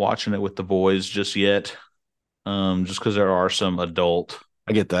comfortable watching it with the boys just yet. Just because there are some adult,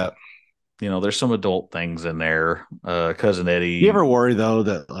 I get that. there's some adult things in there. Cousin Do you Eddie, ever worry though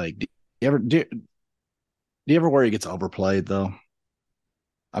that like do you ever worry it gets overplayed though?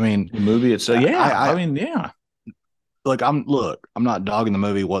 I mean, the movie itself, yeah. I I mean, yeah, I'm not dogging the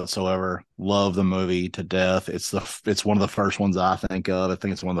movie whatsoever. Love the movie to death. It's one of the first ones I think of. I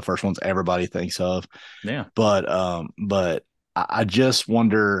think it's one of the first ones everybody thinks of. yeah. But I just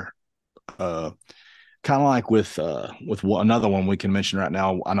wonder, kind of like with another one we can mention right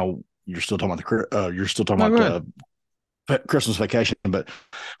now. I know you're still talking No, go about ahead. Christmas Vacation, but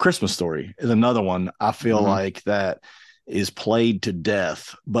Christmas Story is another one I feel Hmm. like that is played to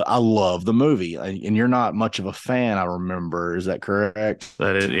death. But I love the movie, and you're not much of a fan. I remember, is that correct?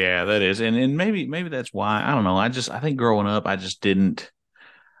 That is, yeah, that is, and maybe that's why I don't know. I think growing up, I just didn't.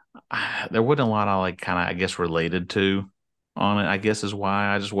 There wasn't a lot I like, kind of, I guess, related to on it. I guess is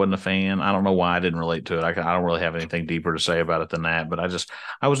why I just wasn't a fan. I don't know why I didn't relate to it. I don't really have anything deeper to say about it than that. But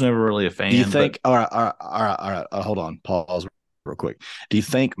I was never really a Do you fan. But think? All right, all right, all right, all right. Hold on, pause real quick. Do you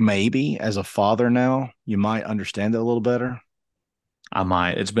think maybe as a father now you might understand it a little better? I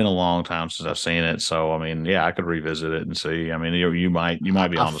might. It's been a long time since I've seen it, so I mean, yeah, I could revisit it and see. I mean, you might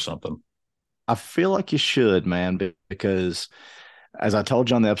be I, onto something. I feel like you should, man, because as I told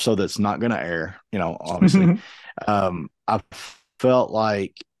you on the episode that's not going to air, obviously, I felt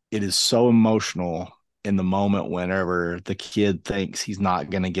like it is so emotional in the moment whenever the kid thinks he's not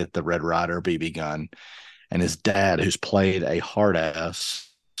going to get the Red Ryder BB gun, and his dad, who's played a hard ass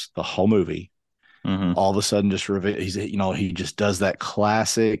the whole movie, Hmm. all of a sudden just he just does that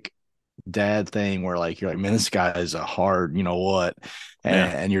classic dad thing where like you're like, man, this guy is a hard, what, Yeah,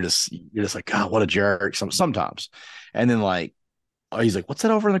 and you're just like, God, what a jerk. Sometimes, and then like, oh, he's like, what's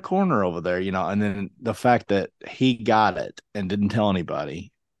that over in the corner over there, and then the fact that he got it and didn't tell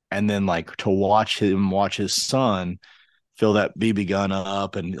anybody, and then like to watch him watch his son fill that BB gun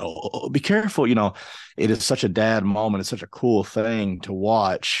up and be careful. It is such a dad moment. It's such a cool thing to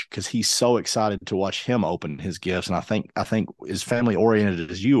watch because he's so excited to watch him open his gifts. And I think as family oriented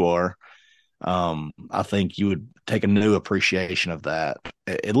as you are, I think you would take a new appreciation of that.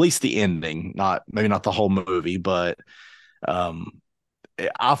 At least the ending, maybe not the whole movie, but um,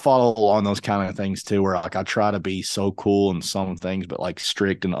 I follow along those kind of things too, where like I try to be so cool in some things, but like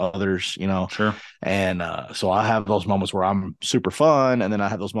strict in others. Sure. And so I have those moments where I'm super fun, and then I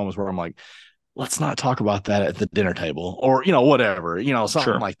have those moments where I'm like, let's not talk about that at the dinner table, or whatever, something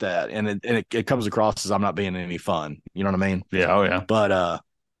Sure. like that. And it comes across as I'm not being any fun. You know what I mean? Yeah. Oh yeah. But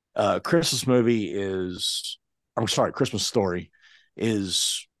Christmas movie is, I'm sorry, Christmas Story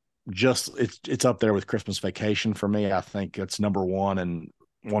is just it's up there with Christmas Vacation for me. I think it's number one and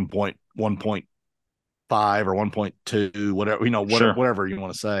 1.5 or 1.2, whatever Sure. whatever you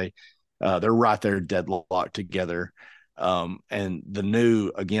want to say. They're right there, deadlocked together. And the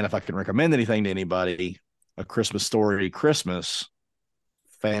new, again, if I can recommend anything to anybody, A Christmas Story, Christmas,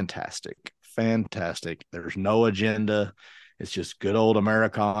 fantastic, fantastic. There's no agenda. It's just good old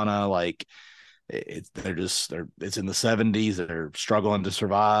Americana. Like it's in the 70s. They're struggling to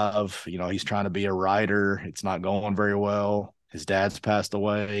survive. He's trying to be a writer. It's not going very well. His dad's passed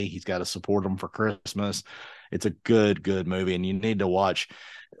away. He's got to support him for Christmas. It's a good movie, and you need to watch.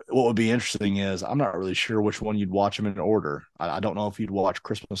 What would be interesting is I'm not really sure which one you'd watch them in order. I don't know if you'd watch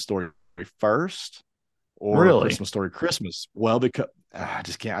Christmas Story first or Really? Christmas Story Christmas. Well, because I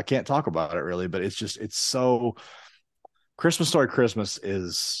can't talk about it really, but it's so Christmas Story Christmas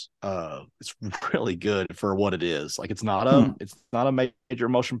is it's really good for what it is. Like Hmm. it's not a major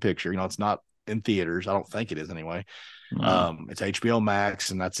motion picture. It's not in theaters. I don't think it is anyway. No. It's HBO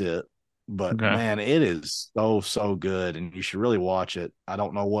Max and that's it. But Okay. man, it is so good, and you should really watch it. I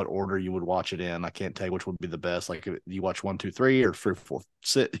don't know what order you would watch it in. I can't tell you which would be the best. Like if you watch 1, 2, 3, or 3, 4,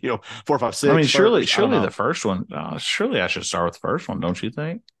 6. 4, 5, I mean, 6 surely, first. I don't surely know. the first one. Surely I should start with the first one, don't you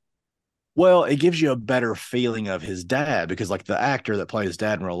think? Well, it gives you a better feeling of his dad because, like, the actor that played his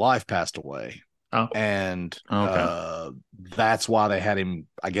dad in real life passed away, Oh, and okay. that's why they had him,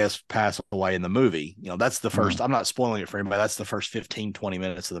 I guess, pass away in the movie. That's the Hmm. first. I'm not spoiling it for anybody. That's the first 15, 20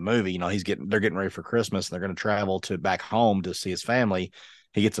 minutes of the movie. They're getting ready for Christmas, and they're going to travel to back home to see his family.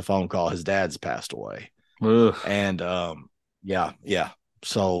 He gets a phone call. His dad's passed away, Ugh. and yeah.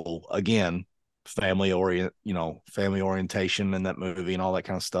 So again, family orientation in that movie and all that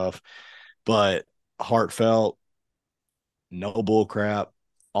kind of stuff, but heartfelt, no bull crap.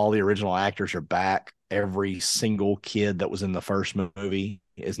 All the original actors are back. Every single kid that was in the first movie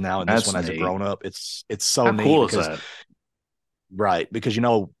is now in this That's one as a neat. grown up. It's so How neat cool is because that? right, because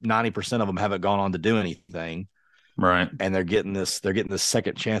 90% of them haven't gone on to do anything, Right. and they're getting this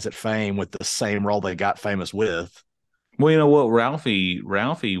second chance at fame with the same role they got famous with. Well, you know what? Ralphie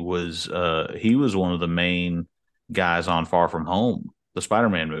was he was one of the main guys on Far From Home, the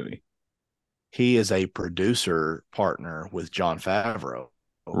Spider-Man movie. He is a producer partner with Jon Favreau.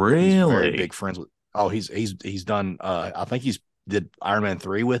 He's very Really? big friends with. Oh, he's done. I think he's did Iron Man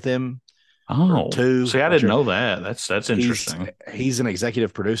 3 with him or Oh, two. see, I Not didn't sure. know that. That's He's interesting. he's an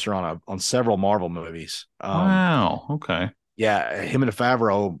executive producer on several Marvel movies. Wow. Okay. Yeah, him and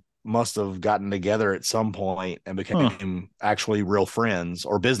Favreau must have gotten together at some point and Huh. became actually real friends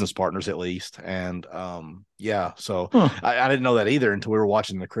or business partners at least. And yeah, so Huh. I didn't know that either until we were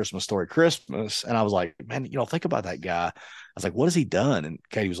watching the Christmas Story Christmas, and I was like, man, think about that guy. I was like, what has he done? And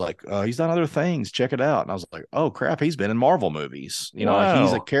Katie was like, he's done other things. Check it out. And I was like, oh crap, he's been in Marvel movies. Like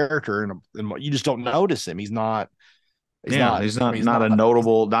he's a Wow. character, and you just don't notice him. He's not. He's Yeah, not. he's I mean, not he's not not. a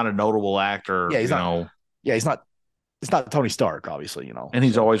notable actor, Yeah, he's not. Yeah, he's not. It's not Tony Stark, obviously. and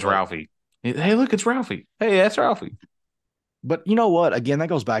he's So, always Ralphie. Hey, look, it's Ralphie. Hey, that's Ralphie. but you know what? Again, that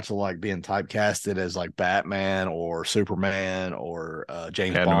goes back to like being typecasted as like Batman or Superman or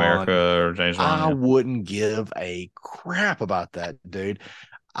James Captain Bond. America or James Bond. I Yeah. wouldn't give a crap about that, dude.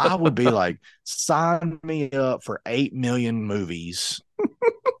 I would be like, sign me up for 8 million movies.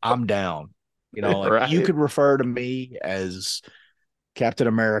 I'm down. Like you Right. could refer to me as Captain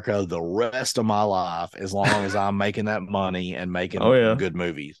America the rest of my life as long as I'm making that money and Oh making yeah. good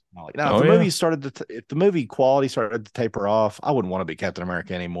movies. Like, now, Oh yeah. if the movie quality started to taper off, I wouldn't want to be Captain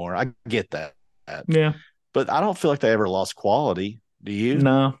America anymore. I get that, Yeah. but I don't feel like they ever lost quality. Do you?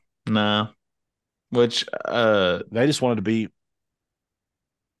 No. No. Which They just wanted to be.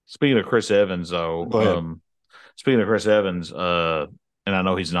 speaking of Chris Evans though, Go ahead. speaking of Chris Evans, and I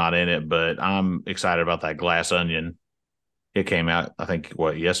know he's not in it, but I'm excited about that Glass Onion. It came out, I think,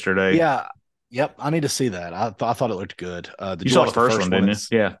 what, yesterday? Yeah. Yep. I need to see that. I thought it looked good. Did You you saw the watch the first one, first one?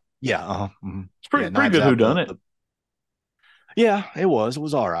 didn't you? Yeah. Yeah. Uh-huh. It's Yeah. pretty Knives good Out. who done it. Yeah, it was. It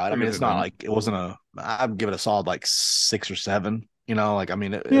was all right. I Pretty mean, good it's not entertainment. like it wasn't a. I'd give it a solid like 6 or 7. Like I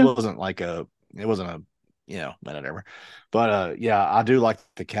mean, it Yeah. wasn't like a. It wasn't a. Whatever. But yeah, I do like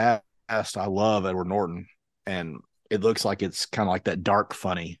the cast. I love Edward Norton, and it looks like it's kind of like that dark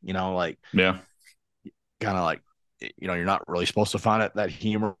funny. Like Yeah. kind of like you're not really supposed to find it that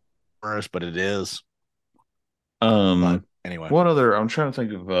humorous, but it is. But Um, anyway, what other? I'm trying to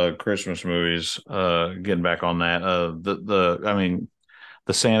think of Christmas movies. Getting back on that. I mean,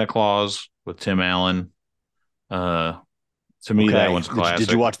 the Santa Claus with Tim Allen. Uh, to me, that okay. one's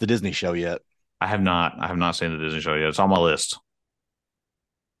Did you classic. watch the Disney show yet? I have not. I have not seen the Disney show yet. It's on my list.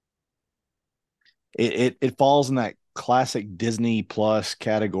 It falls in that classic Disney Plus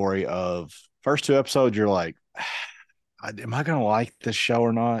category of first 2 episodes. You're like, am I gonna like this show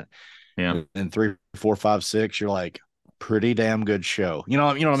or not? Yeah. And 3, 4, 5, 6, you're like, pretty damn good show. You know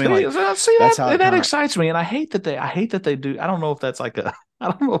what I mean? See, Like see that's how that it that kind of. excites me, and I hate that they do. I don't know if that's like a, I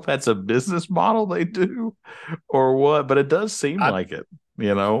don't know if that's a business model they do or what, but it does seem I, like it.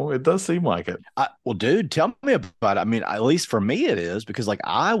 It does seem like it. well, dude, tell me about it. I mean, at least for me, it is because like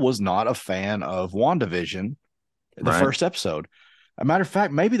I was not a fan of WandaVision the Right. first episode. A matter of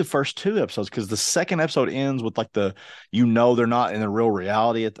fact, maybe the first 2 episodes, because the second episode ends with like they're not in the real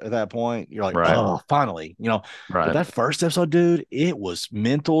reality at that point. You're like, Right. oh, finally. But Right. that first episode, dude, it was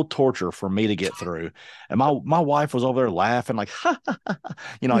mental torture for me to get through. And my wife was over there laughing, like, ha, ha, ha, ha.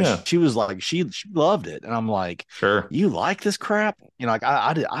 Yeah. She was like, she loved it. And I'm like, Sure. you like this crap? Like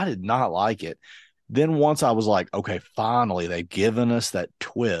I did not like it. Then once I was like, okay, finally they've given us that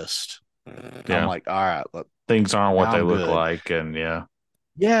twist. I'm Yeah. like, all right, look, Things aren't what now they I'm look good. like, and yeah.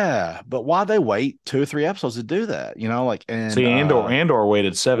 Yeah, but why they wait 2 or 3 episodes to do that? Like, and See, Andor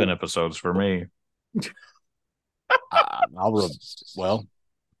waited 7 episodes for me. I'll well,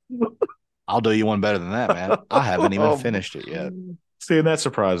 I'll do you one better than that, man. I haven't even finished it yet, See, and that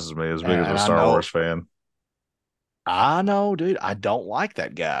surprises me as big as and a I Star know, Wars fan. dude, I don't like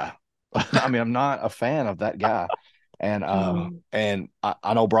that guy. I mean, I'm not a fan of that guy, and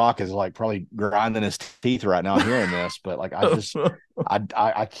I know Brock is like probably grinding his teeth right now hearing this, but like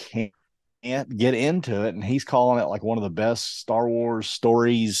I can't get into it, and he's calling it like one of the best Star Wars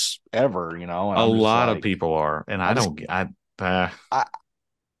stories ever, and A I'm just lot of like, people are, and I I just don't. Uh, I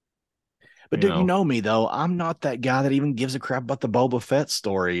but you dude, you know. know me though, I'm not that guy that even gives a crap about the Boba Fett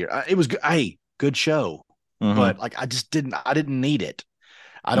story. It was good, hey, good show, but Hmm. like I didn't need it.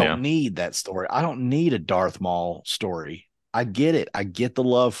 I don't Yeah. need that story. I don't need a Darth Maul story. I get it. I get the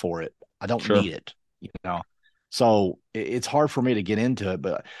love for it. I don't Sure. need it, you know. So it's hard for me to get into it,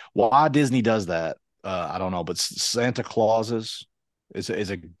 but why Disney does that, I don't know. But Santa Clauses is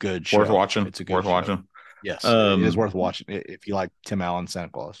a good Worth show. watching. It's a good Worth show. watching. Yes, it is Um, worth watching if you like Tim Allen Santa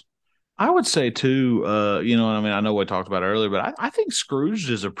Claus. I would say too. I mean, I know we talked about it earlier, but I think Scrooge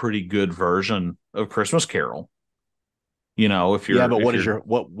is a pretty good version of Christmas Carol. If Yeah, you're but if what is you're your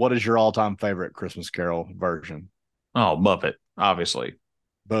what is your all time favorite Christmas Carol version? oh Muppet, obviously,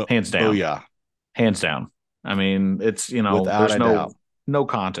 hands down. Booyah, Hands down. I mean, it's without there's a doubt, no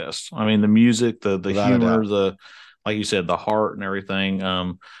contest. I mean, the music, the without a humor, doubt. the like you said, the heart and everything.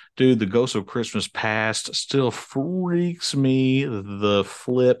 Dude, the Ghost of Christmas Past still freaks me the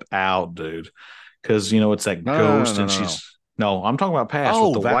flip out, dude. Because it's that No, no, no, ghost, no, and no, no. she's no, I'm talking about past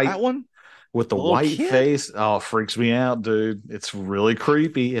Oh, that one, with the the little white kid. face. Oh, it freaks me out, dude. It's really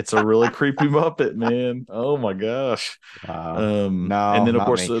creepy. It's a really creepy Muppet, man. Oh my gosh. And No, then of not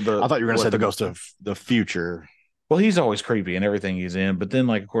course me. I thought you were gonna say the Ghost of the Future. well, he's always creepy in everything he's in. But then,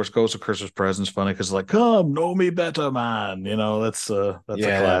 like, of course, Ghost of Christmas Present's funny because, like, come know me better, man. That's a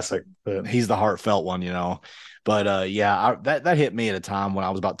Yeah, classic. But he's the heartfelt one. But yeah, that hit me at a time when I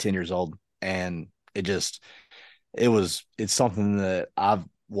was about 10 years old, and it's something that I've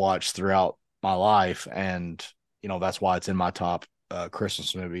watched throughout my life, and that's why it's in my top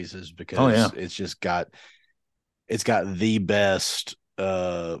Christmas movies is oh yeah, because it's got the best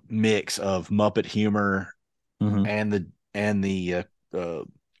mix of Muppet humor hmm and the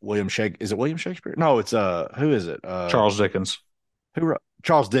William Shake is it William Shakespeare? No, it's who is it? Charles Dickens. Who wrote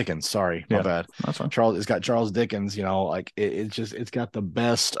Charles Dickens, sorry, my Yeah, bad. that's fine. It's got Charles Dickens, like it's got the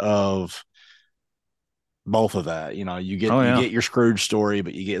best of both of that. You get Oh you yeah, get your Scrooge story,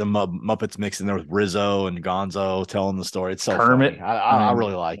 but you get the Muppets mixed in there with Rizzo and Gonzo telling the story. It's so funny. Kermit. I I I, I mean,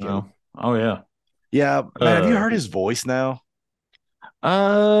 really like it. oh yeah. Yeah, man, have you Uh, heard his voice now?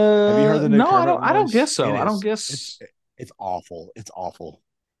 Have you heard the new no, Kermit I don't voice? guess so. I don't It's guess. it's awful. It's awful.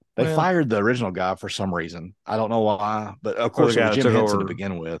 They Well, fired the original guy for some reason. I don't know why, but of or the course it guy was that Jim took Henson to over,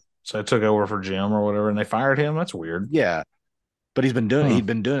 begin with. so I took over for Jim or whatever, and they fired him. That's weird. Yeah, but he's been doing it. Hmm. He'd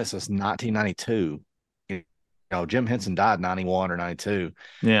been doing it since 1992. Jim Henson died 91 or 92.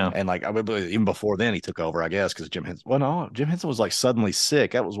 Yeah. And like, I mean, even before then, he took over, I guess, because Jim Henson. Well, no, Jim Henson was like suddenly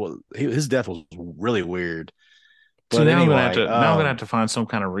sick. That was what his death was really weird. See, But anyway, now I'm gonna have to find some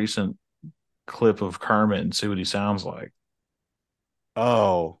kind of recent clip of Kermit and see what he sounds like.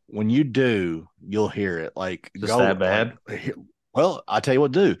 oh, when you do, you'll hear it. Like, Just that bad? well, I tell you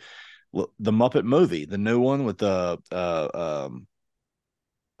what, do the Muppet movie, the new one with the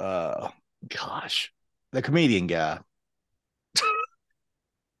uh, gosh, the comedian guy.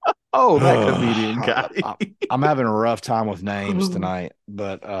 Oh, that comedian guy. I, I'm having a rough time with names tonight,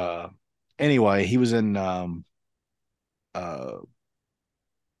 but anyway, he was in uh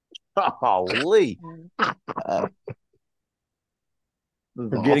holy uh, This is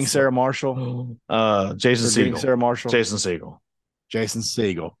forgetting awful. Sarah Marshall. Jason Forgetting Segel. Sarah Marshall. Jason Segel. Jason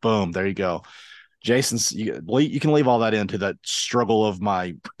Segel. Boom, there you go. Jason's you can leave all that into that struggle of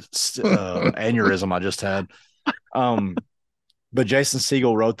my aneurysm I just had. Um but Jason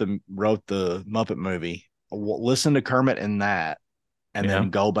Segel wrote the Muppet movie. Listen to Kermit in that, and Yeah. then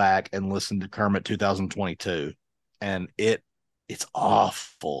go back and listen to Kermit 2022, and it's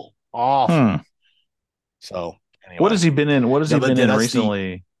awful, awful. Hmm. So What anyway, has he been in? What has he but been in that's the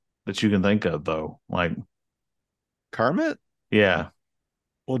recently that you can think of though? Like, Kermit. yeah.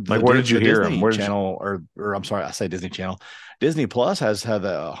 Well, Like where did you the hear him? Disney Where did you Channel, or I'm sorry, I say Disney Channel. Disney Plus has had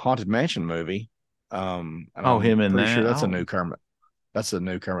a Haunted Mansion movie, and Oh, I'm him in pretty sure that? that's a Oh. new Kermit. That's a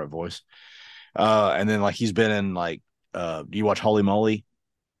new Kermit voice. And then like he's been in like, do you watch Holy Moly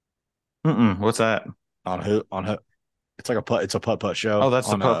Mm-mm. What's that? on who? It's like it's a putt putt Oh, show that's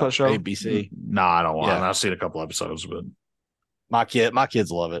the on Putt Putt Show? ABC. No, I don't want. I Yeah, mean, I've seen a couple episodes, but my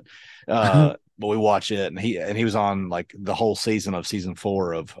kids love it. But we watch it, and he was on like the whole season of season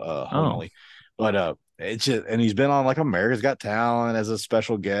 4 of Holy oh. Moly. But it's just, and he's been on like America's Got Talent as a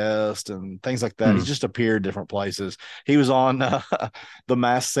special guest and things like that. Hmm. He's just appeared different places. He was on The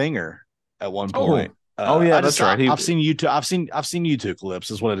Masked Singer at one point. Oh. Oh yeah, I that's just right. I've seen YouTube. I've seen YouTube clips.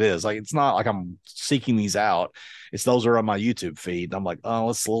 Is what it is. Like, it's not like I'm seeking these out. It's those are on my YouTube feed. I'm like,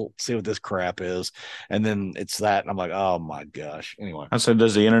 oh, see what this crap is, and then it's that, and I'm like, oh my gosh. Anyway, I said,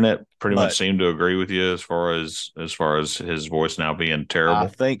 does the internet pretty much but seem to agree with you as far as his voice now being I terrible?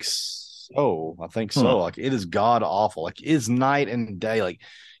 think so. I think so. Huh. Like, it is god awful. Like, it's night and day. Like,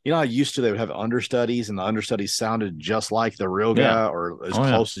 how used to they would have understudies, and the understudies sounded just like the real Yeah. guy or as Oh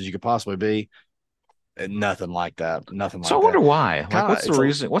yeah. close as you could possibly be. And nothing like that. Nothing So I like wonder that. why. Like, Kind what's of. the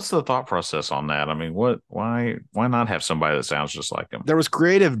reason? What's the thought process on that? I mean, why not have somebody that sounds just like him? There was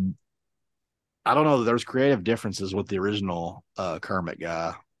creative. I don't know. There was creative differences with the original Kermit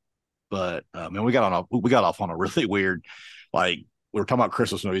guy, but man, we got off on a really weird, like, we were talking about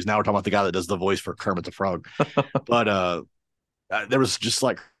Christmas movies. Now we're talking about the guy that does the voice for Kermit the Frog. But there was just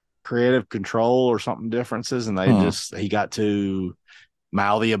like creative control or something differences, and Hmm. he got too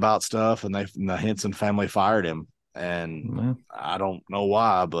mouthy about stuff, and the Henson family fired him, and Yeah, I don't know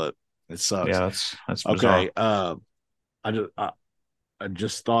why, but it yeah, sucks. that's Okay, bizarre. I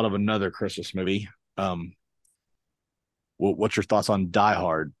just thought of another Christmas movie. Um, what's your thoughts on Die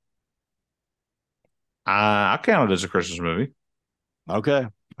Hard? I count it as a Christmas movie. Okay,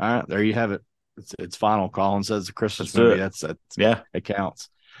 all right, there you have it. It's final. Collin says it's a Let's Christmas do movie. it. That's Yeah, it counts.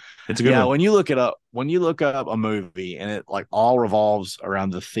 it's a good Yeah, one. when you look up a movie and it like all revolves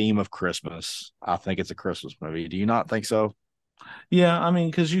around the theme of Christmas, I think it's a Christmas movie. Do you not think so? Yeah, I mean,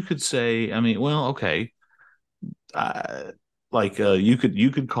 because you could say, I mean, well, okay, uh, like you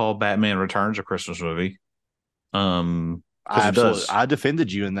could call Batman Returns a Christmas movie, because I it absolutely does. I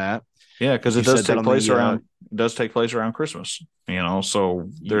defended you in that. Yeah, because You said that on the it does take place around Christmas. So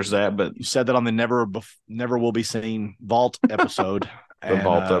there's that, but you said that on the never will be seen vault episode, the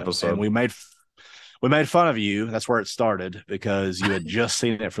vault and episode we made fun of you. That's where it started, because you had just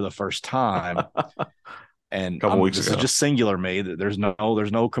seen it for the first time. a And couple weeks this is ago. just singular me. There's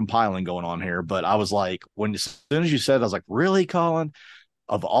no compiling going on here. But I was like, as soon as you said it, I was like, really, Colin?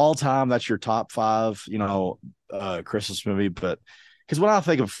 Of all time, that's your top five, Christmas movie. But because when I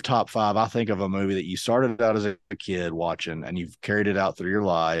think of top five, I think of a movie that you started out as a kid watching, and you've carried it out through your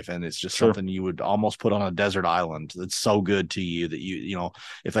life, and it's just Sure. something you would almost put on a desert island. It's so good to you that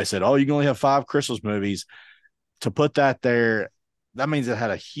if they said, oh, you can only have five Christmas movies, to put that there, that means it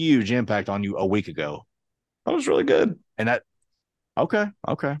had a huge impact on you a week ago. That was really good. And that okay,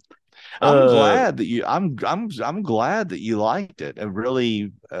 okay. Uh, I'm glad that you liked it. I'm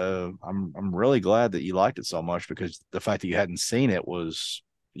really glad that you liked it so much, because the fact that you hadn't seen it was,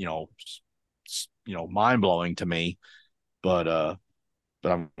 you know, mind blowing to me. But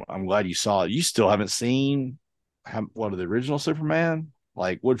I'm glad you saw it. You still haven't seen what, the original Superman?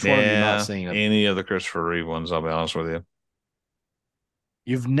 Like, which one have you not Yeah, seen? any of the Christopher Reeve ones, I'll be honest with you.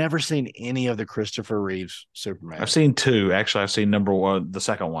 You've never seen any of the Christopher Reeves I've Superman. seen two. Actually, I've seen number one, the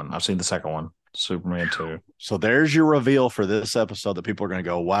second one. I've seen the second one, Superman 2. So there's your reveal for this episode that people are going to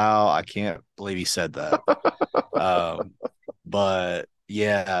go, wow, I can't believe he said that. Um, but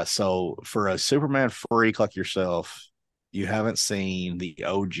yeah, so for a Superman freak like yourself, you haven't seen the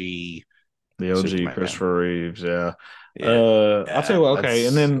OG The OG Superman. Christopher Reeves, yeah. Yeah, I'll tell yeah, you what, okay.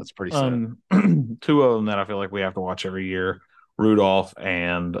 And then that's pretty sad. two of them that I feel like we have to watch every year, Rudolph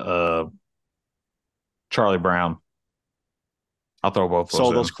and Charlie Brown. I'll throw both those So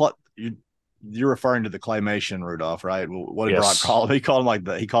in. you're referring to the claymation Rudolph, right? What did Brock Yes. call him? He called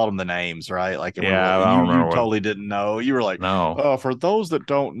him he called him the names, right? Like when Yeah, I you don't remember what. totally didn't know. You were like, No. oh, for those that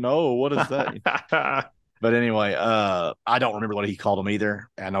don't know, what is that? But anyway, I don't remember what he called him either.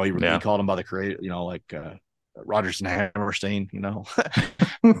 I know he Yeah. called him by the creator, like Rogers and Hammerstein,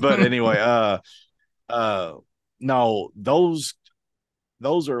 But anyway, uh, no, those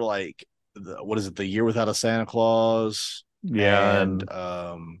are like what is it? The Year Without a Santa Claus Yeah, and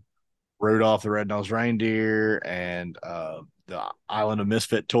and Rudolph the Red-Nosed Reindeer and the Island of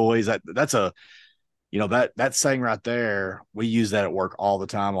Misfit Toys. That's a that saying right there, we use that at work all the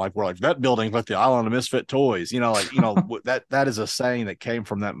time. Like we're like that building's like the Island of Misfit Toys. That is a saying that came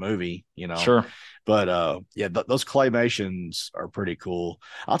from that movie. sure. But yeah, those claymations are pretty cool.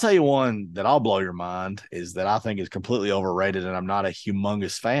 I'll tell you one that I'll blow your mind is that I think is completely overrated and I'm not a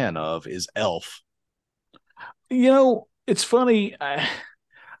humongous fan of is Elf. It's funny.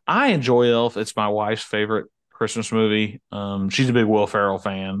 I enjoy Elf. It's my wife's favorite Christmas movie. She's a big Will Ferrell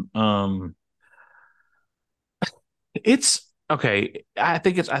fan. It's okay. I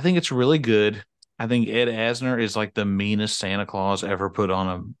think it's really good. I think Ed Asner is like the meanest Santa Claus ever put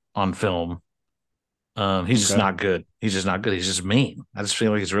on film. He's just Okay. not good. He's just not good. He's just mean. I just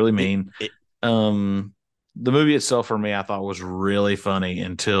feel like he's really It, mean. it, The movie itself for me, I thought was really funny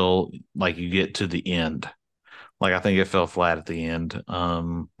until like you get to the end. Like I think it fell flat at the end.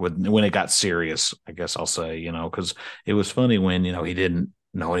 When it got serious, I guess I'll say, because it was funny when, he didn't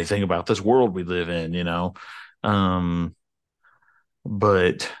know anything about this world we live in. Um,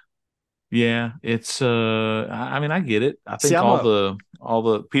 but yeah, it's I mean, I get it. I See, think I'm a all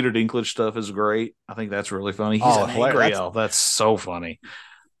the Peter Dinklage stuff is great. I think that's really funny. He's oh an hilarious. angry elf. That's so funny.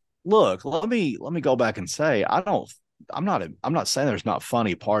 Look, let me go back and say I'm not saying there's not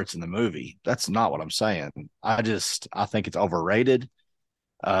funny parts in the movie. That's not what I'm saying. I think it's overrated.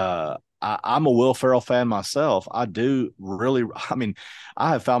 I'm a Will Ferrell fan myself. I do really I mean, I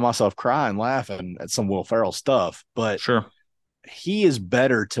have found myself crying laughing at some Will Ferrell stuff, but Sure. he is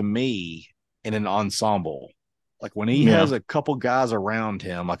better to me in an ensemble. Like when he Yeah. has a couple guys around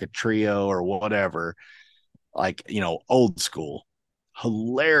him, like a trio or whatever, like old school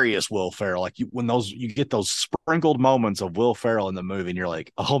hilarious Will Ferrell. Like when you get those sprinkled moments of Will Ferrell in the movie, and you're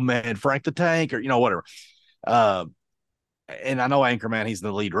like, oh man, Frank the Tank, or whatever. Uh, and I know Anchorman, he's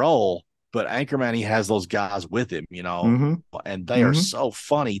the lead role, but Anchorman, he has those guys with him, Mm-hmm. and they are Mm-hmm. so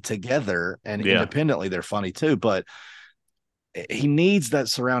funny together, and Yeah. independently they're funny too. But he needs that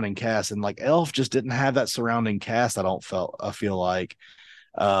surrounding cast, and like Elf just didn't have that surrounding cast. I feel like.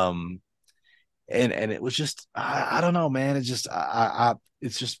 Um, and it was just I don't know, man. It's just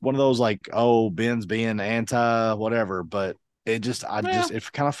it's just one of those like, oh, Ben's being anti whatever, but Yeah.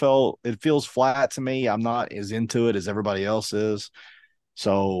 it kind of felt it feels flat to me. I'm not as into it as everybody else is.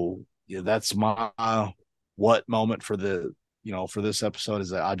 So yeah, that's my what moment for for this episode is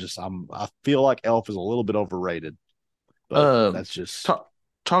that I feel like Elf is a little bit overrated, but Uh, that's just ta-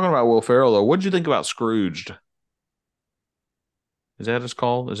 Talking about Will Ferrell though, what did you think about Scrooged? Is that what it's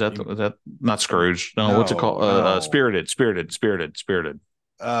called? Is that not Scrooge? No, what's it no, called? no. Spirited.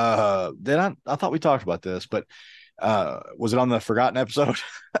 Then I thought we talked about this, but was it on the forgotten episode?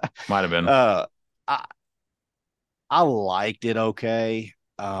 Might have been. uh, I I liked it okay.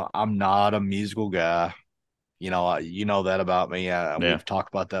 I'm not a musical guy. You know that about me. Yeah. We've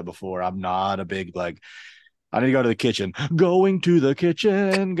talked about that before. I'm not a big like. I need to go to the kitchen. Going to the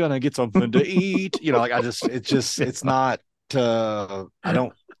kitchen, gonna get something to eat. Like it's not. I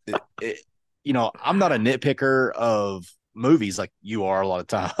don't. I'm not a nitpicker of movies like you are a lot of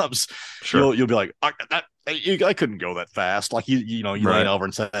times. Sure. You'll be like, I couldn't go that fast. Like you lean Right. over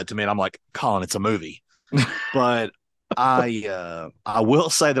and said that to me, and I'm like, Colin, it's a movie. But I will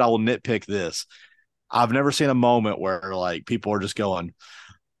say that I will nitpick this. I've never seen a moment where like people are just going,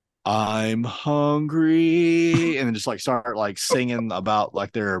 I'm hungry, and then just like start like singing about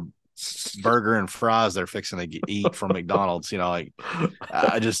like their burger and fries they're fixing to eat from McDonald's. You know, like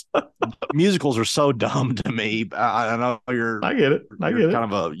I just musicals are so dumb to me. I know I get it. I you're get it.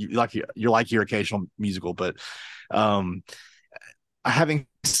 kind of you're like your occasional musical, but um, having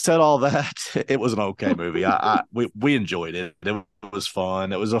said all that, it was an okay movie. We enjoyed it. It was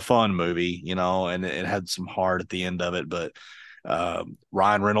fun. It was a fun movie, you know, and it had some heart at the end of it. But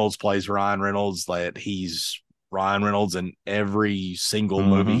Ryan Reynolds plays Ryan Reynolds. Like he's Ryan Reynolds in every single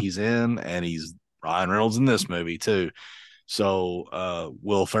movie Mm-hmm. he's in, and he's Ryan Reynolds in this movie too. So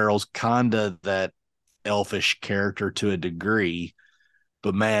Will Ferrell's kind of that elfish character to a degree,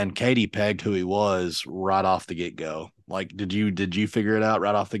 but man, Katie pegged who he was right off the get go. Like, did you figure it out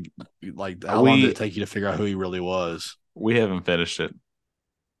right off the like? How long did it We take you to figure out who he really was? we haven't finished it.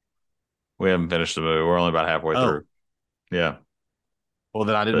 We haven't finished the movie. We're only about halfway Oh, through. Yeah, well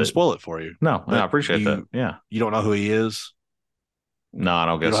then I didn't but spoil it for you. no, I But appreciate that. Yeah. you don't know who he is? No, I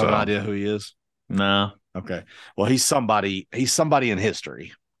don't You guess don't have an so. idea who he is? No. Okay. Well, he's somebody. He's somebody in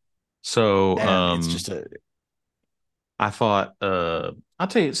history, So, and it's just a I thought, I'll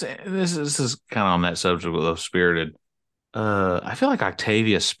tell you, this is kind of on that subject of Spirited. I feel like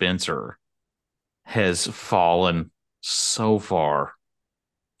Octavia Spencer has fallen so far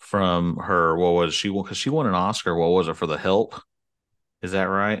from her. What was she? Because she won an Oscar. What was it for The Help? Is that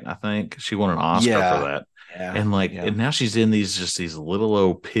right? I think she won an Oscar for yeah, that. yeah, And yeah. now she's in these little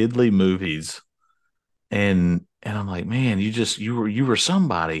old piddly movies. And I'm like, man, you were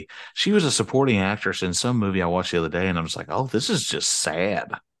somebody. She was a supporting actress in some movie I watched the other day, and I'm just like, oh, this is just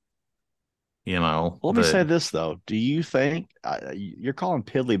sad, Let me But say this though: do you think you're calling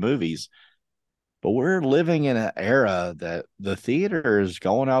piddly movies? But we're living in an era that the theater is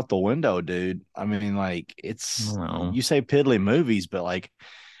going out the window, dude. I mean, like it's no, you say piddly movies, but like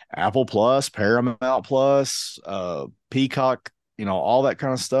Apple Plus, Paramount Plus, Peacock, you know, all that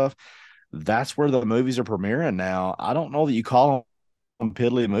kind of stuff. That's where the movies are premiering now. I don't know that you call them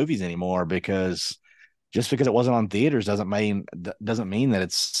piddly movies anymore because just because it wasn't on theaters doesn't mean that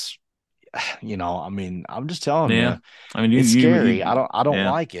it's I mean, I'm just telling yeah. you, I mean, it's scary. you I don't yeah,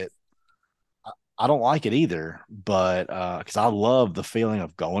 like it. I don't like it either, but because I love the feeling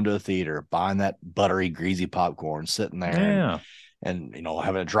of going to a theater, buying that buttery, greasy popcorn, sitting there yeah, and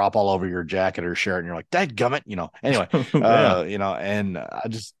having it drop all over your jacket or shirt, and you're like, "Dad gummit," Anyway, yeah. and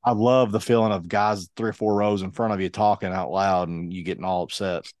I love the feeling of guys 3 or 4 rows in front of you talking out loud, and you getting all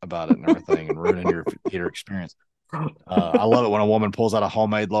upset about it and everything, and ruining your theater experience. I love it when a woman pulls out a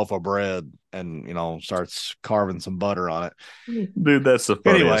homemade loaf of bread and starts carving some butter on it. Dude, that's the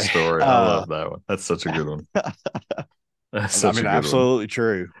funniest Anyway, story. I love that one. That's such a good one. That's I such a mean, good one. absolutely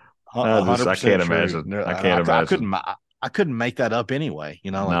true. A hundred I percent can't true. imagine. No, I can't imagine. I couldn't make that up anyway.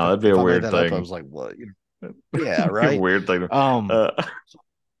 Like No, that'd be if a I made weird that up, I thing. was like, "What?" Yeah, right. Weird thing. Um, Uh,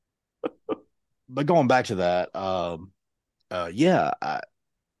 but going back to that, yeah,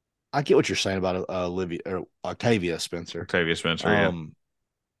 I get what you're saying about Olivia or Octavia Spencer. Octavia Spencer, yeah. Um,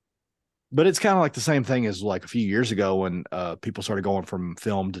 but it's kind of like the same thing as like a few years ago when people started going from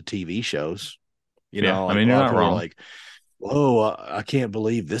film to TV shows. Yeah. I Like mean, a you're lot of not people are wrong. like, "Oh, I can't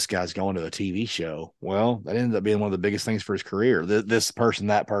believe this guy's going to a TV show." Well, that ended up being one of the biggest things for his career. This person,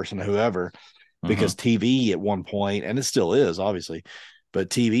 that person, whoever, Hmm. because TV at one point, and it still is, obviously, but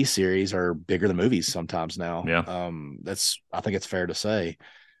TV series are bigger than movies sometimes now. Yeah. I think it's fair to say.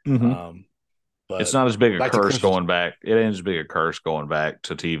 Hmm. Um, It's but not as big a back to curse Christmas, going back. It ain't as big a curse going back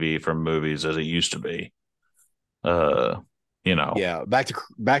to TV from movies as it used to be. Uh, you know. yeah, back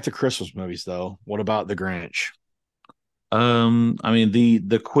to Christmas movies though. What about The Grinch? I mean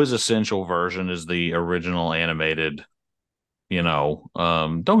the quintessential version is the original animated.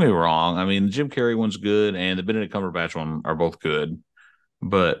 Don't get me wrong. I mean, the Jim Carrey one's good, and the Benedict Cumberbatch one are both good.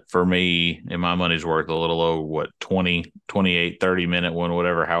 But for me, in my money's worth, a little old, what, 20, 28, 30 minute one,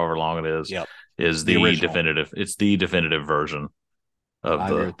 whatever, however long it Yep, is the the original. definitive. It's the definitive version of I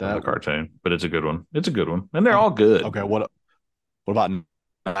agree with the that. cartoon, but it's a good one. It's a good one. And they're Okay, all good. okay. What about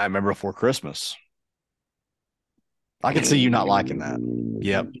Nightmare Before Christmas? I could see you not liking that.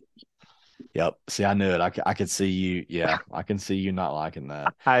 Yep. Yep. See, I knew it. I could see you. Yeah, I can see you not liking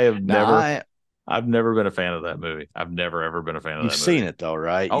that. I have Now, I've never been a fan of that movie. I've never ever been a fan of you've that seen movie. it though,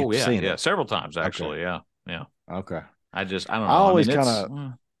 right? You've Oh yeah, seen yeah, it. several times Okay. actually. Yeah, yeah. Okay. I don't I know. I always mean, kind it's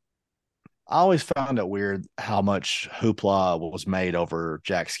of, I always found it weird how much hoopla was made over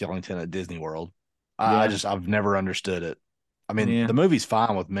Jack Skellington at Disney World. yeah, I've never understood it. I mean, yeah, the movie's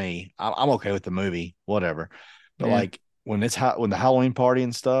fine with me. I'm okay with the movie, whatever. But yeah. like, when the Halloween party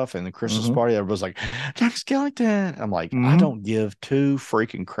and stuff and the Christmas Mm-hmm. party, everybody's like, Jack Skellington. I'm like, I Mm-hmm. don't give two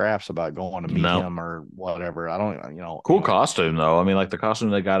freaking craps about going to meet No. him or whatever. I don't, Cool anyway. costume though. I mean, like the costume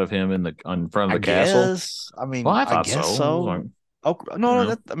they got of him in front of I the castle. guess. I Well, mean, I I thought guess so. It was like, so. Oh no, you no,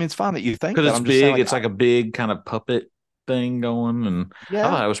 know, I mean, it's fine that you think because that. it's I'm just saying, big. like, It's like a big kind of puppet thing going, and I yeah.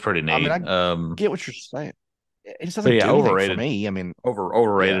 thought it was pretty I mean, neat. I get what you're saying. It just But doesn't yeah, do anything for overrated. me. I mean,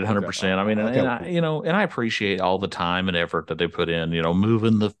 yeah, Overrated okay, 100%. I mean, okay. and I, and I appreciate all the time and effort that they put in,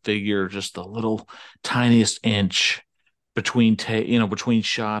 moving the figure just the little tiniest inch between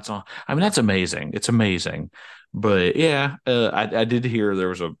shots on. I mean, that's amazing. It's amazing. But yeah, I did hear there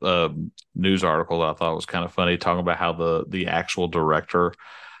was a news article that I thought was kind of funny talking about how the actual director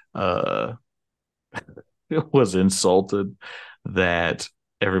uh was insulted that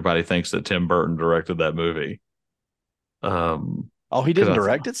everybody thinks that Tim Burton directed that movie. Oh, he Because didn't I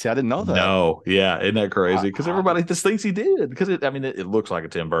direct thought, it. See, I didn't know that. no, yeah, isn't that crazy? Because I everybody just thinks he did. Because I mean, it looks like a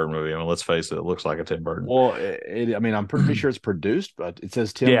Tim Burton movie. I mean, let's face it, it looks like a Tim Burton. well, I mean, I'm pretty sure it's produced, but it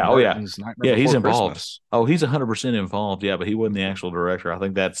says Tim Yeah, oh yeah, Burton's Nightmare yeah, he's Before involved. Christmas. Oh, he's 100% involved. Yeah, but he wasn't the actual director. I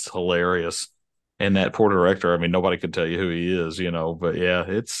think that's hilarious. And that poor director, I mean, nobody could tell you who he is, But yeah,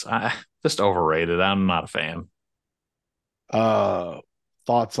 just overrated. I'm not a fan. Uh,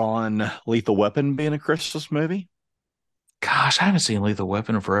 Thoughts on Lethal Weapon being a Christmas movie? Gosh, I haven't seen Lethal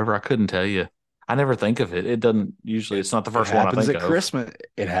Weapon in forever. I couldn't tell you. I never think of it. It doesn't usually. It It's not the it first one I happens think at of. Christmas.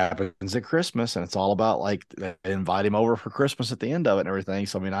 It happens at Christmas, and it's all about like they invite him over for Christmas at the end of it and everything.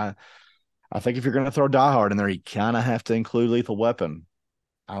 So I mean, I think if you're going to throw Die Hard in there, you kind of have to include Lethal Weapon.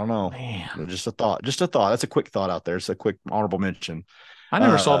 I don't know. Man, Just a thought. Just a thought. That's a quick thought out there. It's a quick honorable mention. I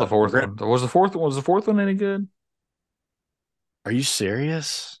never saw the fourth Grant, one. Was the fourth one any good? are you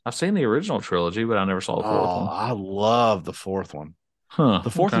serious? I've seen the original trilogy, but I never saw the fourth Oh, one. I love the fourth one. Huh.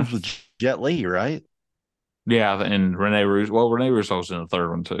 The fourth Okay. one's with Jet Li, right? Yeah, and Renee Russo. Well, Renee Russo was in the third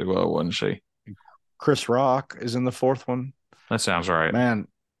one too. Well, wasn't she? Chris Rock is in the fourth one. That sounds right. Man,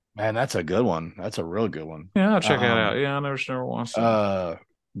 man, that's a good one. That's a real good one. Yeah, I'll check that out. Um, Yeah, I never watched it. uh,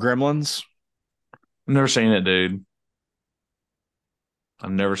 Gremlins. I've never seen it, dude.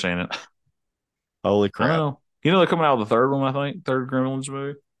 I've never seen it. Holy I crap. know. They're coming out with the third one. I think third Gremlins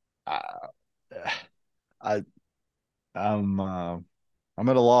movie. I, I I'm I'm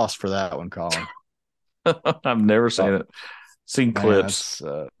at a loss for that one, Colin. I've never seen Oh, it. Seen man, clips.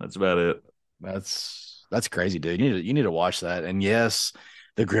 That's about it. that's crazy, dude. You need to watch that. And yes,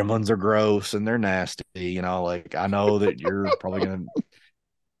 the gremlins are gross and they're nasty. Like I know that you're probably gonna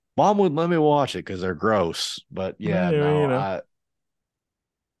mom would let me watch it because they're gross. But yeah, Yeah, no,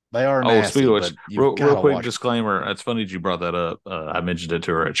 they are Oh, speaking nasty, of which, but you've real got to quick watch. disclaimer. It's funny that you brought that up. I mentioned it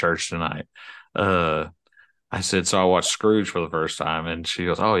to her at church tonight. Uh, I said, so I watched Scrooge for the first time, and she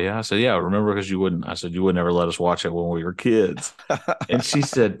goes, "Oh yeah." I said, "Yeah, remember because you wouldn't." I said, "You would never let us watch it when we were kids." And she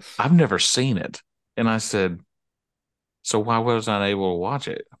said, "I've never seen it." And I said, "So why was I not able to watch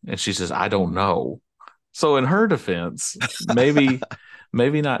it?" And she says, "I don't know." So in her defense, maybe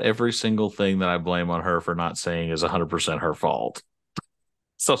not every single thing that I blame on her for not saying is 100% her fault.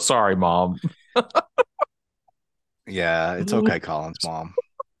 So sorry, mom. Yeah, it's okay, Colin's mom.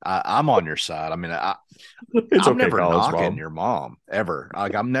 I'm on your side. I mean, It's I'm okay, never Colin's knocking mom. your mom ever.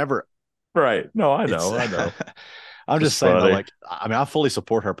 Like I'm never. Right. No, I It's know. I know. I'm Just just saying though, funny. like I mean, I fully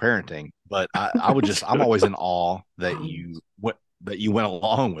support her parenting, but I'm always in awe that you went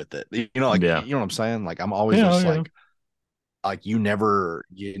along with it. Like Yeah. you know what I'm saying? Like I'm always Yeah. just Yeah. like you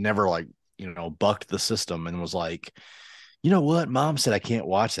never like bucked the system and was like, you know what, mom said I can't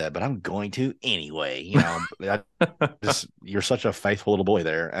watch that, but I'm going to anyway. You're such a faithful little boy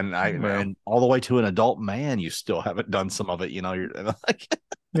there, and I Well, and all the way to an adult man, you still haven't done some of it. You're like.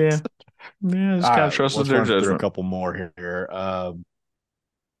 yeah. Yeah. Just All kind of right, trusted let's their run through a judgment. couple more here.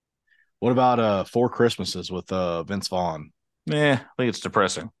 What about Four Christmases with Vince Vaughn? Yeah. I think it's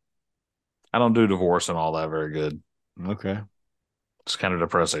depressing. I don't do divorce and all that very good. Okay, It's kind of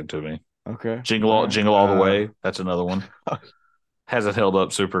depressing to me. okay, all right. Jingle all the way. That's another one. Hasn't held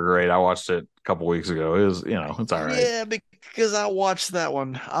up super great. I watched it a couple weeks ago. It was, it's all right. Yeah, because I watched that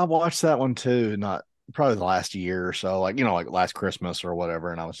one. I watched that one too. Not probably the last year or so, like last Christmas or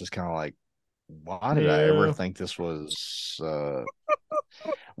whatever. And I was just kind of like, why did I ever Yeah. think this was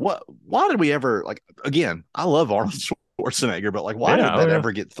what? Why did we ever like? Again, I love Arnold Schwarzenegger, but like, why Yeah. did Oh that yeah.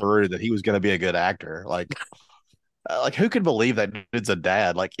 ever get through that he was going to be a good actor? Like who could believe that dude's a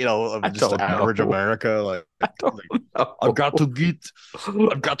dad? Like, I of just don't average know. America. I don't Like I've know. got to get,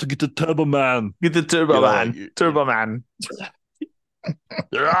 I've got to get the Turbo Man. Get the Turbo Like, Man. Turbo Man.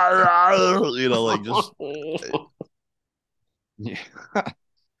 like just yeah.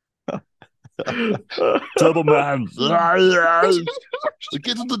 To the man.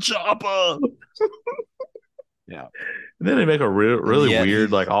 Get to the chopper. Yeah. And then they make a And really yet weird,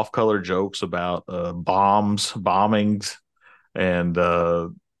 he's like off-color jokes about bombings, and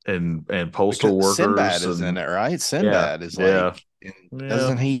and because postal Sinbad workers, is in and it, right? yeah, Sinbad is yeah, like, yeah,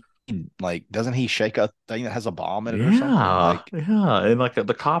 doesn't he shake a thing that has a bomb in it or something? yeah, Like, yeah, and like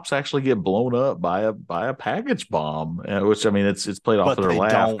the cops actually get blown up by a package bomb, which I mean it's played off but of their they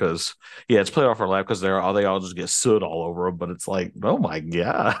laugh don't. because yeah, it's played off their laugh because they all just get soot all over them, but it's like oh my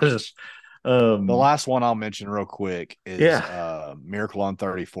gosh, The um, last one I'll mention real quick is yeah, Miracle on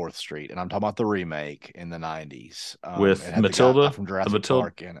 34th Street, and I'm talking about the remake in the 90s. It with had the guy Matilda, from Jurassic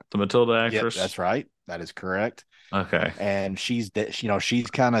Park in it. the Matilda Yep, actress. that's right. That is correct. Okay. And she's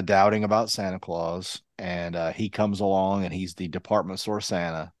kind of doubting about Santa Claus, and he comes along, and he's the department store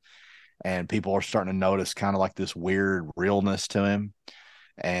Santa, and people are starting to notice kind of like this weird realness to him,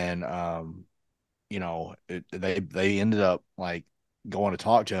 and they ended up like going to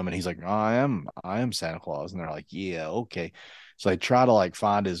talk to him, and he's like, I am Santa Claus, and they're like, yeah, okay. So they try to like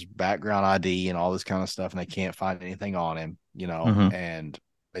find his background ID and all this kind of stuff, and they can't find anything on him, Hmm. and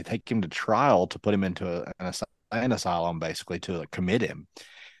they take him to trial to put him into an asylum, basically, to like, commit him.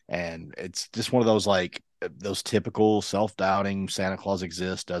 And it's just one of those like those typical self-doubting Santa Claus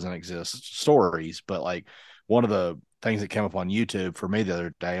exists, doesn't exist stories. But like one of the things that came up on YouTube for me the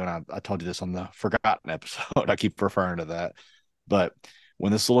other day, when I told you this on the Forgotten episode, I keep referring to that. But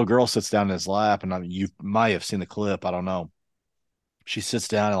when this little girl sits down in his lap, and you might have seen the clip, I don't know, she sits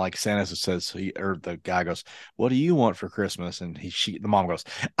down, and like Santa says, or the guy goes, "What do you want for Christmas?" And the mom goes,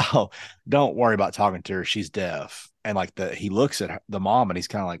 "Oh, don't worry about talking to her. She's deaf." And like he looks at the mom, and he's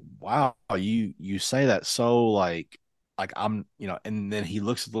kind of like, "Wow, you say that so like I'm, And then he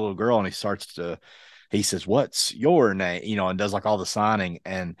looks at the little girl, and he says, "What's your name?" And does like all the signing.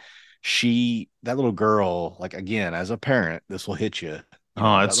 And that little girl, like, again, as a parent, this will hit you.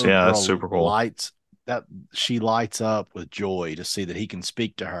 Oh, That that's little yeah, that's girl super cool. that she lights up with joy to see that he can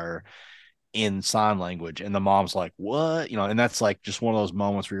speak to her in sign language. And the mom's like, what? And that's like just one of those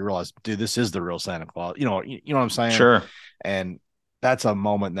moments where you realize, dude, this is the real Santa Claus. You know what I'm saying? Sure. And that's a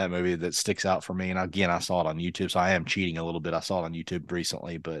moment in that movie that sticks out for me. And again, I saw it on YouTube, so I am cheating a little bit. I saw it on YouTube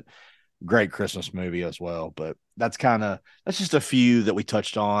recently, but great Christmas movie as well. But that's just a few that we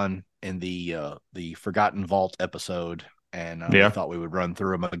touched on in the Forgotten Vault episode. And we Yeah. thought we would run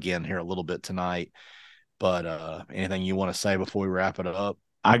through them again here a little bit tonight. But anything you want to say before we wrap it up?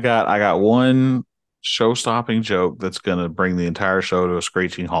 I got one show-stopping joke that's gonna bring the entire show to a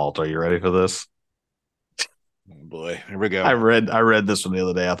screeching halt. Are you ready for this? Oh boy, here we go. I read this one the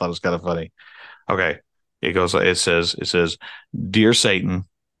other day. I thought it was kind of funny. Okay. It says, Dear Satan,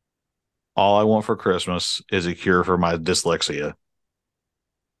 all I want for Christmas is a cure for my dyslexia.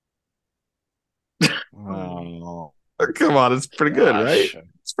 Oh Come on, it's pretty good, right? gosh.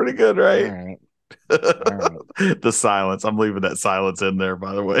 It's pretty good, All right? right. All right. The silence. I'm leaving that silence in there,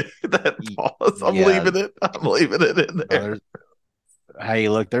 by the way. That pause. I'm Yeah. leaving it. I'm leaving it in No, there. hey,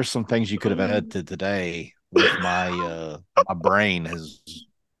 look, there's some things you could have edited today with my brain has.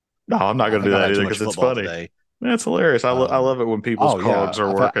 No, I'm not I going to think do I've that had too either much because it's football funny. today. That's hilarious. I love it when people's Oh cogs yeah,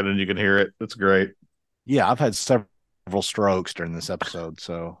 are working and you can hear it. It's great. I've had several strokes during this episode.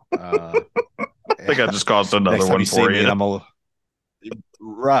 So I think I just caused another next time one you see for me, and you. I'm a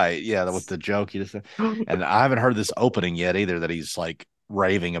right, yeah, with the joke you just said. And I haven't heard this opening yet either that he's like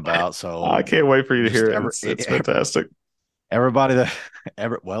raving about. I So can't wait for you to just hear it. It's fantastic. everybody that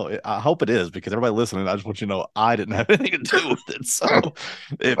well, I hope it is, because everybody listening, I just want you to know I didn't have anything to do with it. So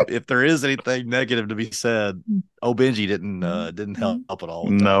if there is anything negative to be said, Benji didn't help at all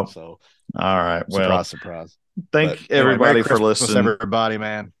with that. No. So All right. Well, surprise, surprise. But thank anyway, Merry everybody for Christmas, listening. everybody,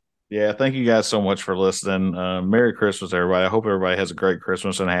 man. Yeah, thank you guys so much for listening. Merry Christmas, everybody. I hope everybody has a great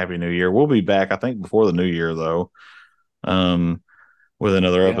Christmas and a Happy New Year. We'll be back, I think, before the New Year, though, um, with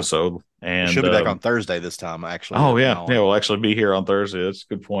another Yeah. episode. We And should be back on Thursday this time, actually, oh yeah, now yeah, on. we'll actually be here on Thursday. That's a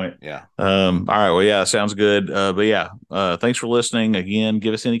good point. Yeah. All right, well, yeah, sounds good. But yeah, thanks for listening. Again,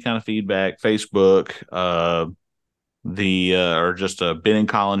 give us any kind of feedback. Facebook, or just a Ben and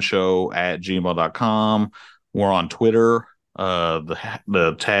Collin show at gmail.com. We're on Twitter.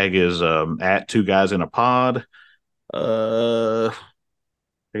 The tag is at two guys in a pod. Uh,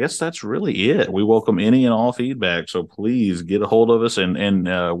 I guess that's really it. We welcome any and all feedback, so please get a hold of us, and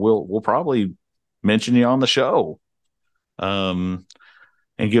we'll probably mention you on the show. Um,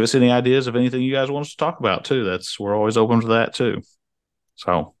 and give us any ideas of anything you guys want us to talk about too. We're always open to that too.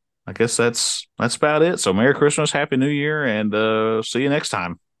 So I guess that's about it. So Merry Christmas, Happy New Year, and see you next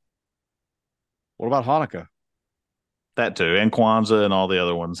time. What about Hanukkah? That too, and Kwanzaa and all the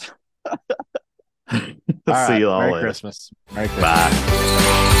other ones. All See right. you all Merry later. Christmas. Merry Christmas.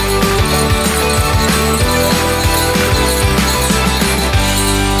 Bye.